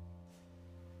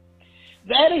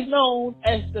 That is known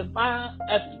as the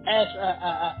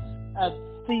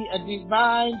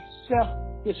divine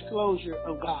self-disclosure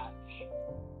of God.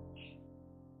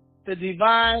 The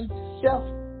divine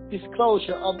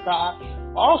self-disclosure of God,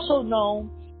 also known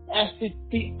as the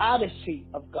theodicy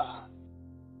of God.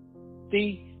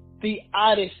 The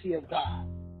theodicy of God.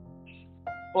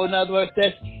 Or in other words,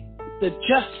 that's the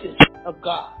justice of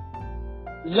God.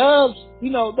 Loves,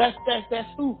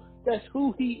 that's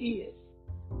who he is.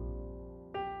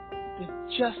 The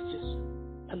justice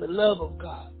and the love of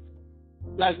God.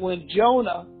 Like when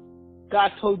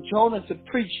God told Jonah to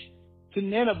preach to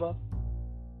Nineveh,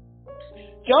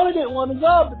 Jonah didn't want to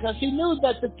go because he knew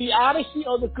that the theodicy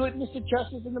or the goodness, the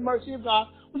justice, and the mercy of God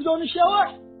was going to show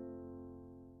up.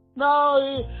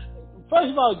 No, first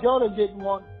of all, Jonah didn't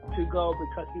want to go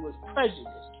because he was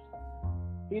prejudiced.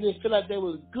 He didn't feel like they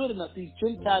were good enough. These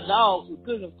Gentile dogs were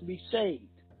good enough to be saved.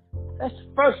 That's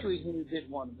the first reason he didn't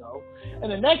want to go.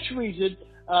 And the next reason,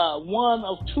 one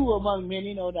of two among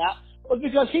many, no doubt, was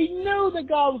because he knew that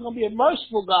God was going to be a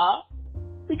merciful God,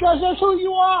 because that's who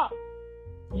you are.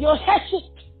 Your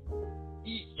hesed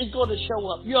is going to show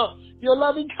up. Your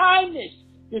loving kindness,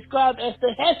 described as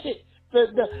the hesed,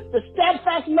 the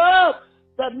steadfast love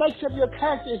that makes up your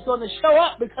character, is going to show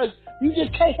up because you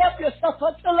just can't help yourself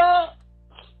but to love.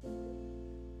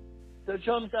 So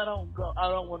Jonah said, I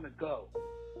don't want to go.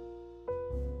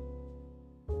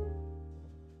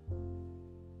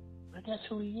 But that's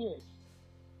who he is.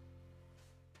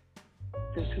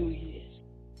 That's who he is.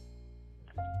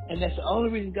 And that's the only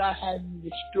reason God hasn't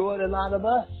destroyed a lot of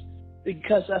us,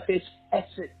 because of his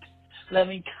hesed,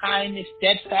 loving kindness,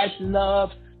 steadfast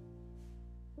love.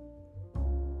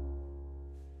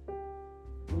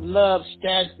 Love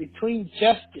stands between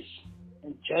justice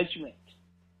and judgment.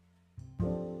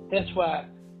 That's why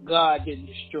God didn't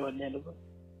destroy Nineveh.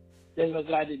 That's why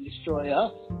God didn't destroy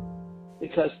us.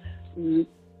 Because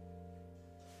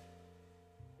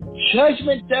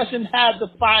judgment doesn't have the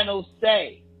final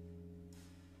say.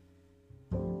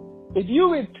 If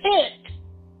you repent,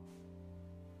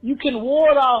 you can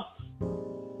ward off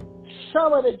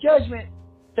some of the judgment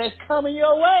that's coming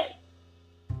your way.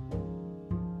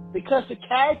 Because the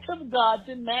character of God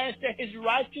demands that his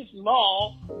righteous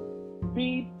law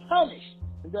be punished.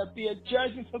 There'll be a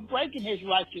judgment for breaking his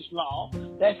righteous law.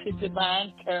 That's his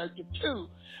divine character too.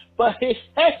 But his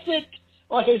hesed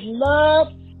or his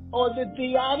love or the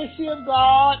theodicy of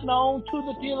God known to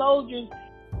the theologians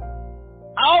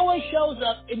always shows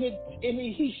up and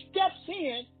he steps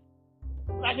in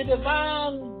like a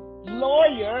divine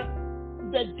lawyer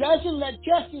that doesn't let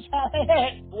justice have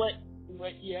what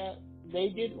yeah, they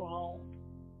did wrong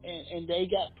and they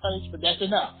got punished, but that's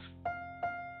enough.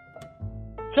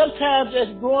 Sometimes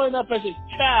as growing up as a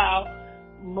child,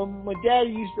 my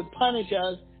daddy used to punish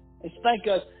us and spank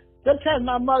us. Sometimes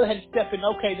my mother had to step in,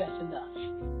 okay, that's enough.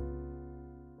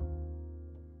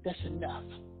 That's enough.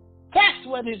 That's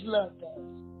what his love does.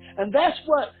 And that's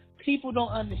what people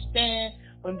don't understand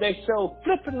when they so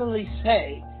flippantly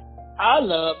say, I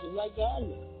love is like God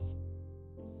loves.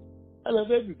 I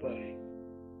love everybody.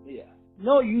 Yeah.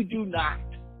 No, you do not.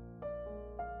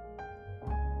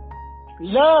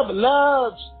 Love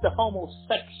loves the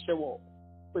homosexual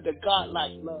with a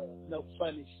godlike love. No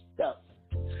funny stuff.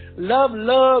 Love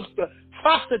loves the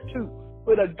prostitute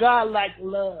with a godlike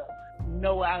love.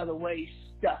 No out of the way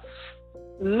stuff.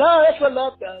 Love, that's what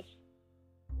love does.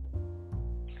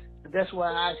 And that's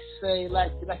why I say,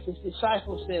 like his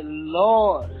disciples said,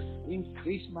 Lord,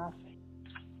 increase my faith.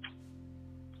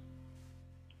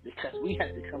 Because we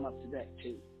have to come up to that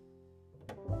too.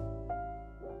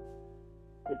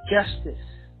 The justice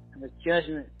and the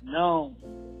judgment known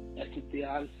as the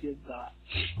theodicy of God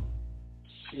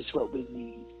is what we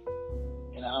need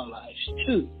in our lives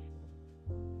too.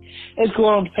 Let's go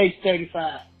on to page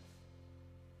 35.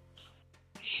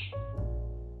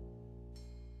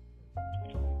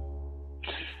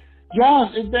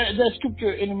 John, that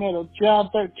scripture in the middle, John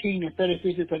 13 and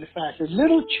 33 to 35 says,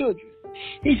 little children,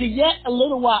 he said, yet a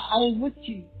little while I am with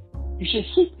you. You should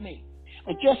seek me.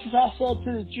 And just as I said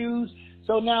to the Jews,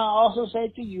 so now I also say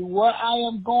to you, where I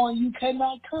am going, you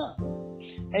cannot come.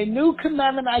 A new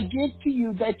commandment I give to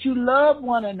you, that you love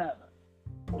one another.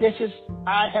 Just as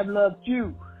I have loved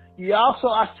you, you also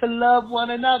are to love one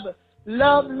another.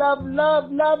 Love, love, love,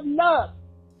 love, love.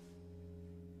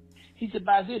 He said,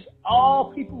 by this,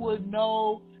 all people will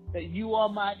know that you are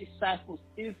my disciples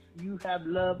if you have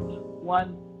loved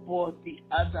one for the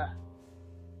other.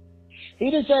 He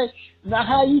didn't say, not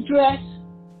how you dress,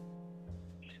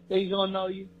 they're going to know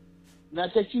you.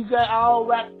 Not that you got all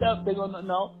wrapped up, they're going to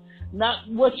know. Not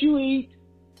what you eat,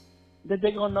 that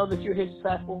they're going to know that you're his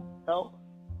disciple. No.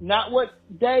 Not what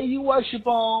day you worship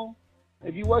on.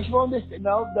 If you worship on this,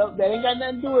 no, that ain't got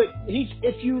nothing to do with it.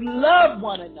 If you love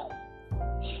one another,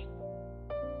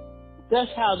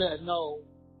 that's how they'll know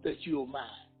that you are mine.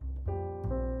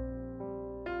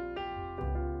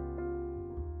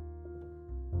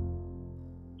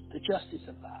 The justice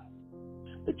of God.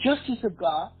 The justice of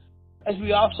God, as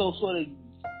we also sort of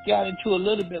got into a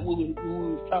little bit when we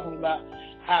were talking about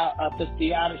how the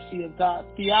theodicy of God.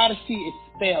 Theodicy is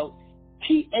spelled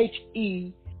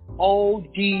Theodicy.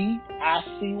 Theodicy.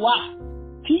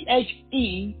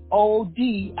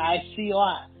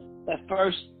 The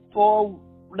first four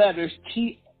letters,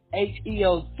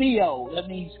 Theo, Theo. That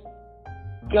means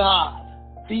God.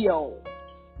 Theo.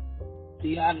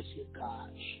 Theodicy of God.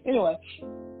 Anyway,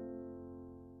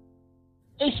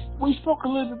 we spoke a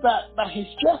little bit about his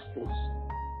justice.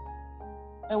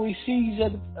 And we see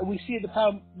at the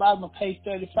bottom of page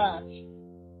 35.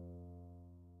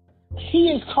 He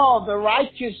is called the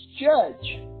righteous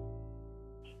judge.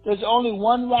 There's only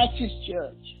one righteous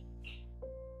judge.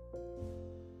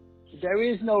 There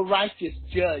is no righteous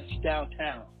judge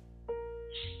downtown.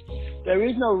 There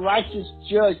is no righteous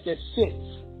judge that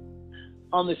sits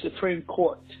on the Supreme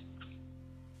Court.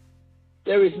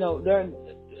 There is none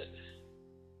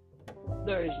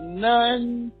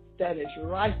that is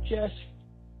righteous.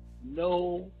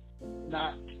 No,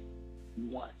 not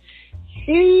one.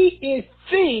 He is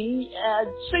the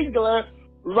singular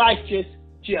righteous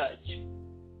judge.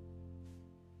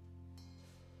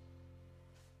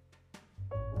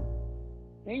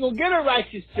 You ain't gonna get a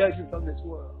righteous judgment from this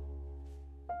world.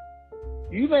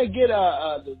 You may get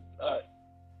a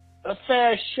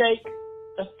fair shake,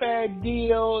 a fair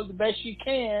deal, the best you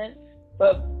can,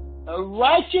 but a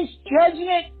righteous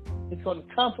judgment is going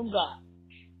to come from God.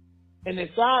 And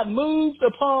if God moves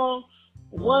upon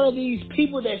one of these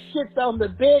people that sits on the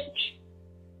bench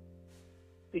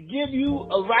to give you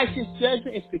a righteous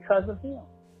judgment, it's because of him.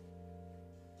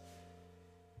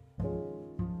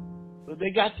 But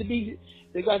they got to be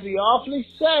awfully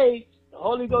saved. The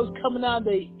Holy Ghost coming out of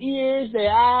their ears,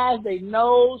 their eyes, their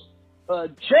nose, a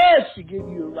judge to give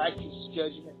you a righteous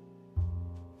judgment.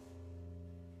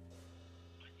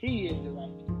 He is the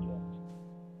righteous judge.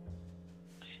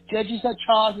 Judges are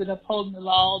charged with upholding the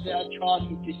law. They are charged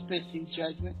with dispensing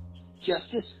judgment,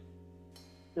 justice.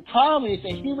 The problem is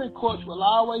that human courts will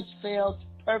always fail to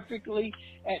perfectly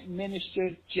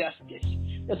administer justice.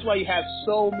 That's why you have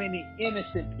so many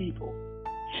innocent people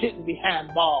sitting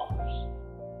behind bars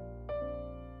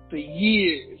for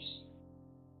years.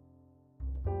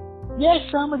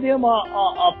 Yes, some of them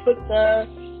are put there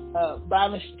by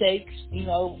mistakes,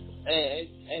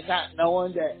 and not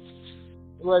knowing that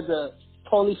the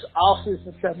police officers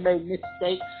and stuff made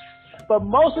mistakes. But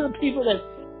most of the people that's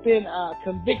been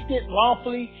convicted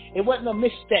wrongfully, it wasn't a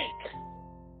mistake.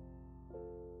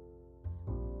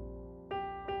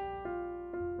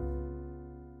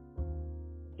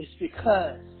 It's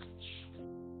because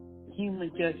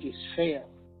human judges fail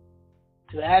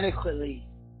to adequately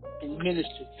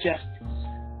administer justice.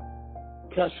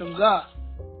 It comes from God.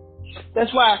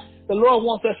 That's why the Lord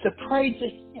wants us to pray to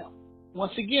him.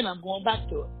 Once again, I'm going back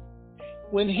to it.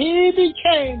 When he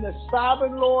became the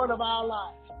sovereign Lord of our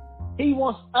lives, he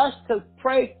wants us to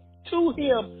pray to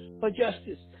him for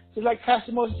justice. So like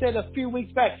Pastor Moses said a few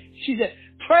weeks back, she said,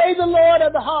 pray the Lord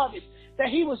of the harvest, that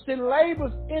he will send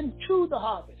laborers into the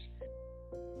harvest.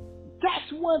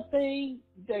 That's one thing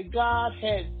that God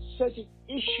had such an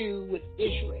issue with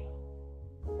Israel,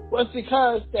 was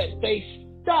because that they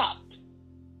stopped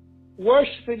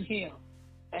worshiping him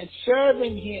and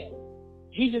serving him.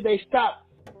 He said they stopped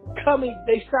coming,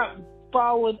 they stopped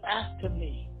following after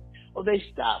me, or they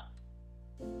stopped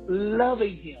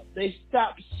loving him. They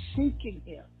stopped seeking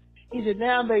him. He said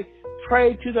now they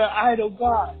pray to their idol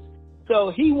gods.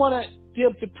 So he wanted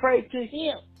them to pray to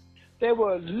him. They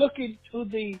were looking to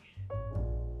the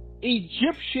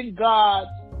Egyptian gods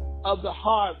of the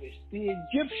harvest, the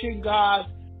Egyptian gods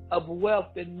of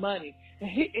wealth and money.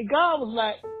 And God was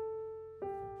like,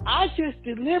 I just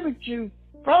delivered you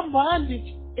from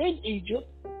bondage in Egypt.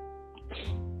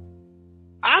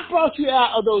 I brought you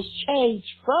out of those chains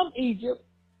from Egypt,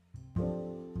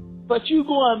 but you're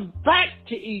going back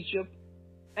to Egypt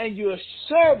and you're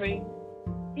serving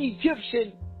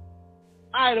Egyptian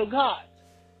idol gods.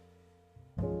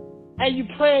 And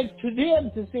you're praying to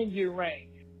them to send you rain.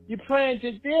 You're praying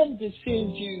to them to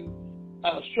send you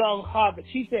a strong harvest.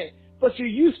 He said, but you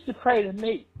used to pray to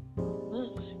me.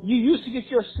 You used to get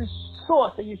your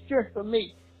source and your strength from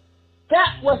me.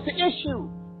 That was the issue.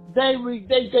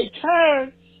 They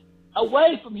turned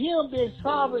away from him being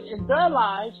sovereign in their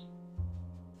lives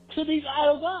to these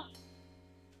idol gods.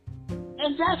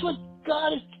 And that's what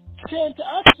God is saying to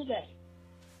us today.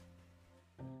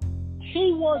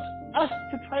 He wants us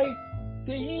to pray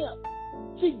to him.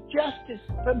 Seek justice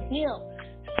from him.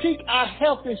 Seek our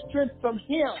help and strength from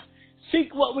him.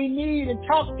 Seek what we need and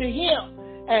talk to him.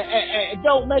 And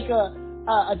don't make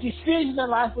a decision in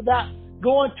life without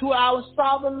going to our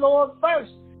sovereign Lord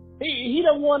first. He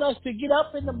don't want us to get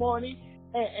up in the morning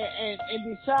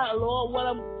and decide, Lord, what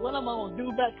am I going to do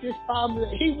about this problem?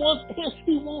 He wants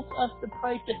us to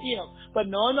pray to him. But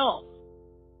no.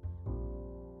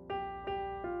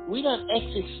 We don't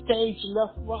exit stage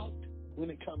left, right when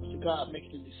it comes to God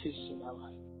making decisions in our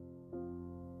life.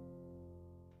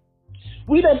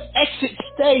 We don't exit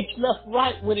stage left,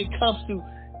 right when it comes to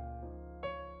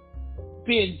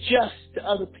being just to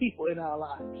other people in our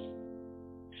lives.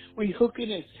 We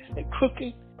hooking and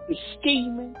crooking, we're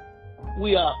scheming.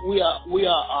 We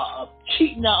are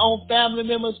cheating our own family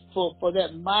members for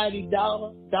that mighty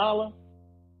dollar,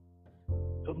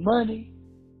 for money.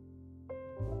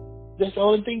 That's the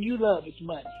only thing you love is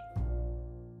money.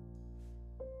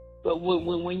 But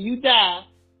when you die,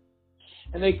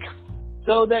 and they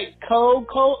throw that cold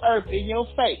earth in your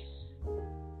face,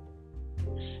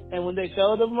 and when they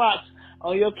throw them rocks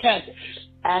on your casket,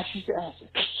 ashes to ashes,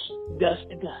 dust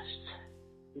to dust,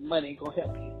 your money ain't gonna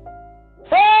help you.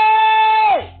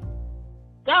 Hey!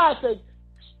 God said,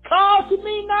 call to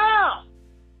me now.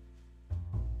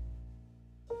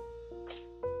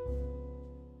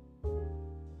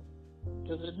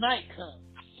 Till the night comes,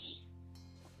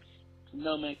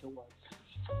 no man can work.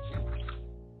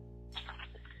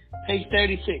 Page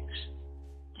 36.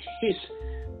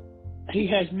 He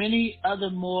has many other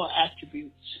more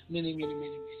attributes. Many.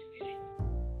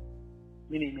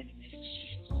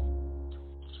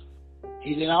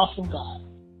 He's an awesome God.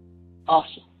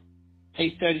 Awesome.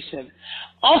 Page 37.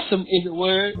 Awesome is a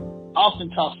word often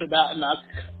talked about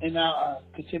in our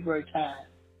contemporary time.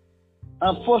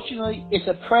 Unfortunately, it's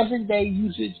a present-day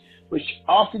usage which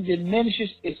often diminishes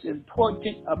its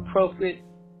important, appropriate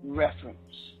reference.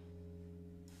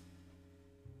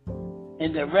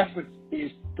 And the reference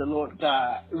is the Lord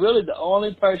God. Really, the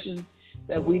only person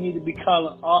that we need to be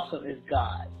calling awesome is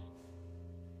God.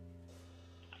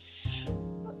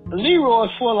 Leroy's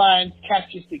 4 lines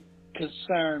captures the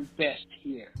concern best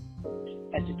here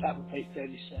at the top of page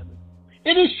 37.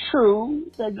 It is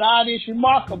true that God is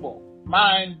remarkable,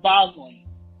 mind-boggling,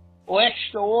 or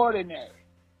extraordinary.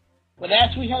 But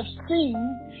as we have seen,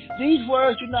 these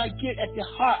words do not get at the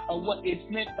heart of what is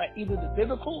meant by either the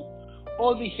biblical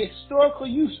or the historical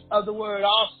use of the word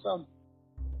awesome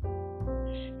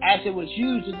as it was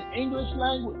used in the English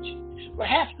language.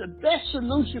 Perhaps the best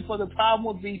solution for the problem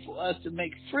would be for us to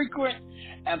make frequent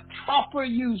and proper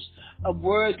use of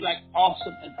words like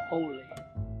awesome and holy.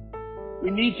 We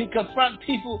need to confront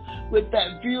people with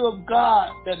that view of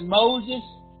God that Moses,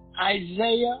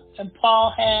 Isaiah, and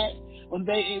Paul had when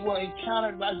they were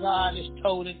encountered by God as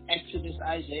told in Exodus,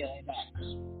 Isaiah, and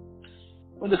Acts.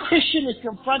 When the Christian is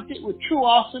confronted with true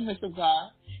awesomeness of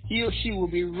God, he or she will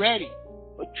be ready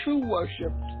for true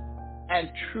worship and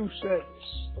true service.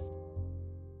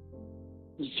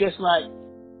 It's just like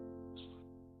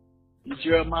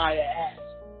Jeremiah asked,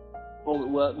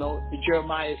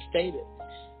 Jeremiah stated.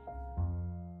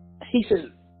 He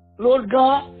said, Lord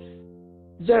God,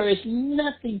 there is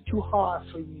nothing too hard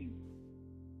for you,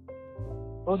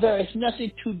 or there is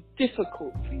nothing too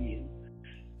difficult for you.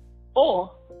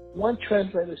 Or, one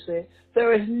translator said,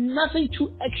 there is nothing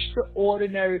too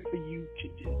extraordinary for you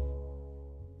to do.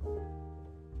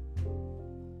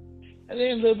 And then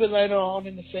a little bit later on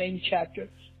in the same chapter,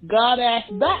 God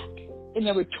asked back in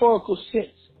a rhetorical sense.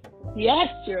 He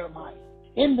asked Jeremiah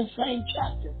in the same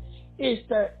chapter, is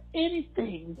there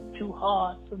anything too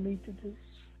hard for me to do?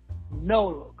 No,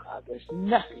 Lord God, there's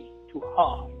nothing too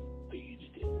hard for you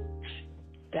to do.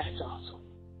 That's awesome.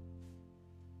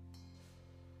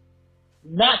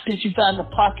 Not that you found a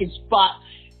parking spot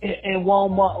in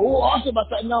Walmart. Oh, awesome. I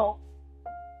thought, no.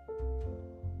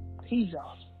 He's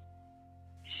awesome.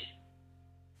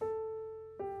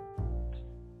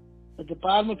 At the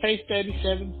bottom of page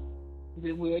 37,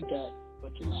 then we're done for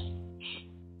tonight.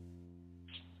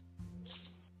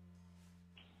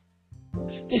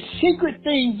 The secret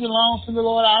things belong to the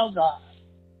Lord our God,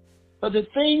 but the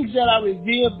things that are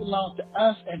revealed belong to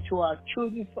us and to our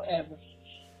children forever,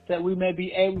 that we may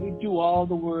be able to do all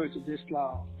the words of this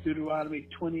law. Deuteronomy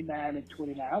 29 and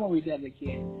 29. I'm going to read that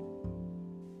again.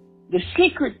 The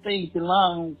secret things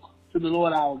belong to the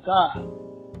Lord our God,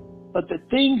 but the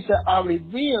things that are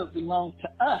revealed belong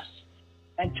to us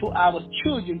and to our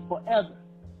children forever,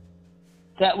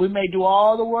 that we may do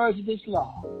all the words of this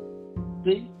law,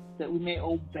 that we may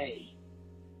obey.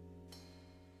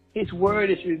 His word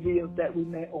is revealed that we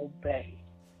may obey.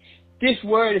 This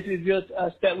word is revealed to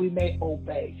us that we may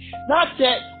obey. Not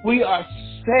that we are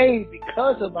saved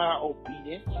because of our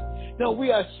obedience. No,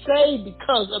 we are saved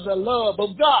because of the love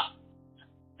of God.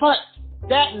 But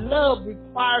that love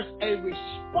requires a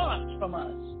response from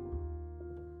us.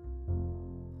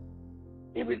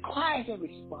 It requires a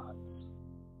response.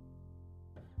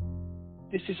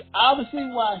 This is obviously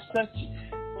why such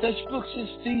books as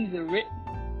these are written.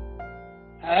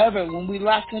 However, when we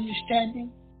lack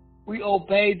understanding, we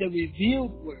obey the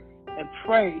revealed word and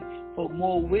pray for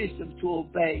more wisdom to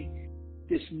obey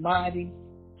this mighty,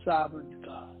 sovereign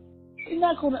God. We're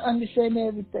not going to understand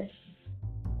everything.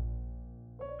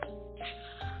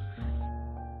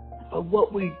 But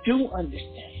what we do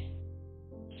understand,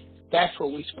 that's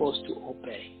what we're supposed to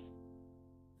obey.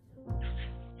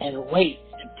 And wait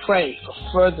and pray for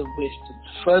further wisdom,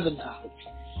 further knowledge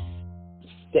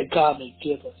that God may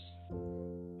give us.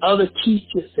 Other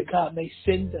teachers that God may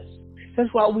send us. That's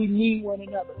why we need one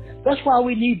another. That's why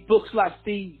we need books like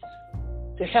these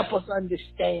to help us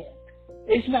understand.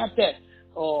 It's not that,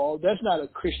 oh, that's not a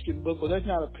Christian book, or that's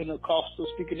not a Pentecostal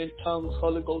speaking in tongues,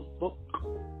 Holy Ghost book.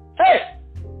 Hey,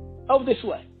 over this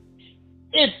way.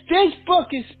 If this book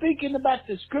is speaking about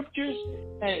the scriptures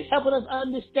and helping us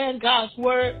understand God's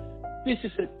word, this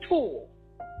is a tool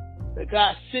that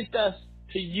God sent us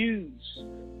to use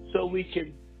so we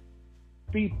can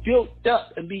be built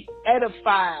up and be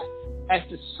edified as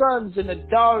the sons and the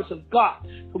daughters of God.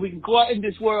 So we can go out in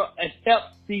this world and help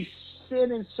these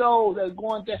sinning souls that are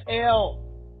going to hell.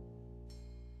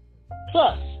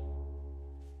 Plus,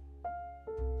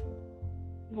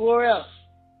 where else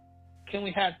can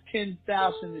we have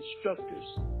 10,000 instructors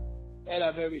at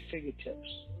our very fingertips?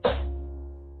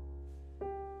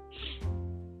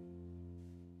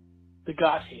 the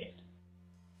Godhead,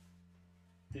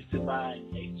 His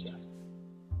divine nature.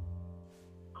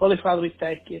 Holy Father, we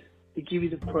thank you. We give you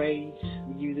the praise.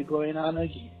 We give you the glory and honor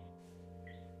again.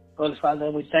 Holy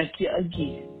Father, we thank you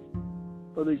again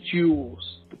for the jewels,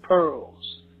 the pearls,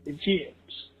 the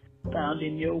gems found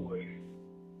in your word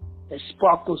that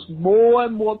sparkles more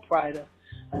and more brighter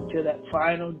until that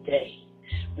final day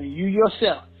when you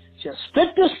yourself shall split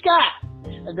the sky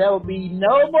and there will be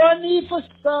no more need for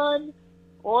sun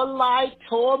or light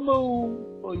or moon,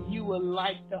 for you will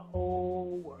light the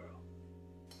whole world.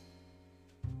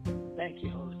 Thank you,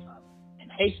 Holy Father,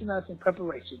 and hasten us in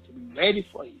preparation to be ready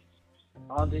for you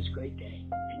on this great day.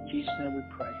 In Jesus' name we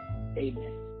pray.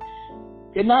 Amen.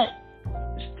 Good night.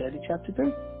 Study chapter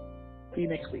 3. See you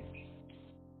next week.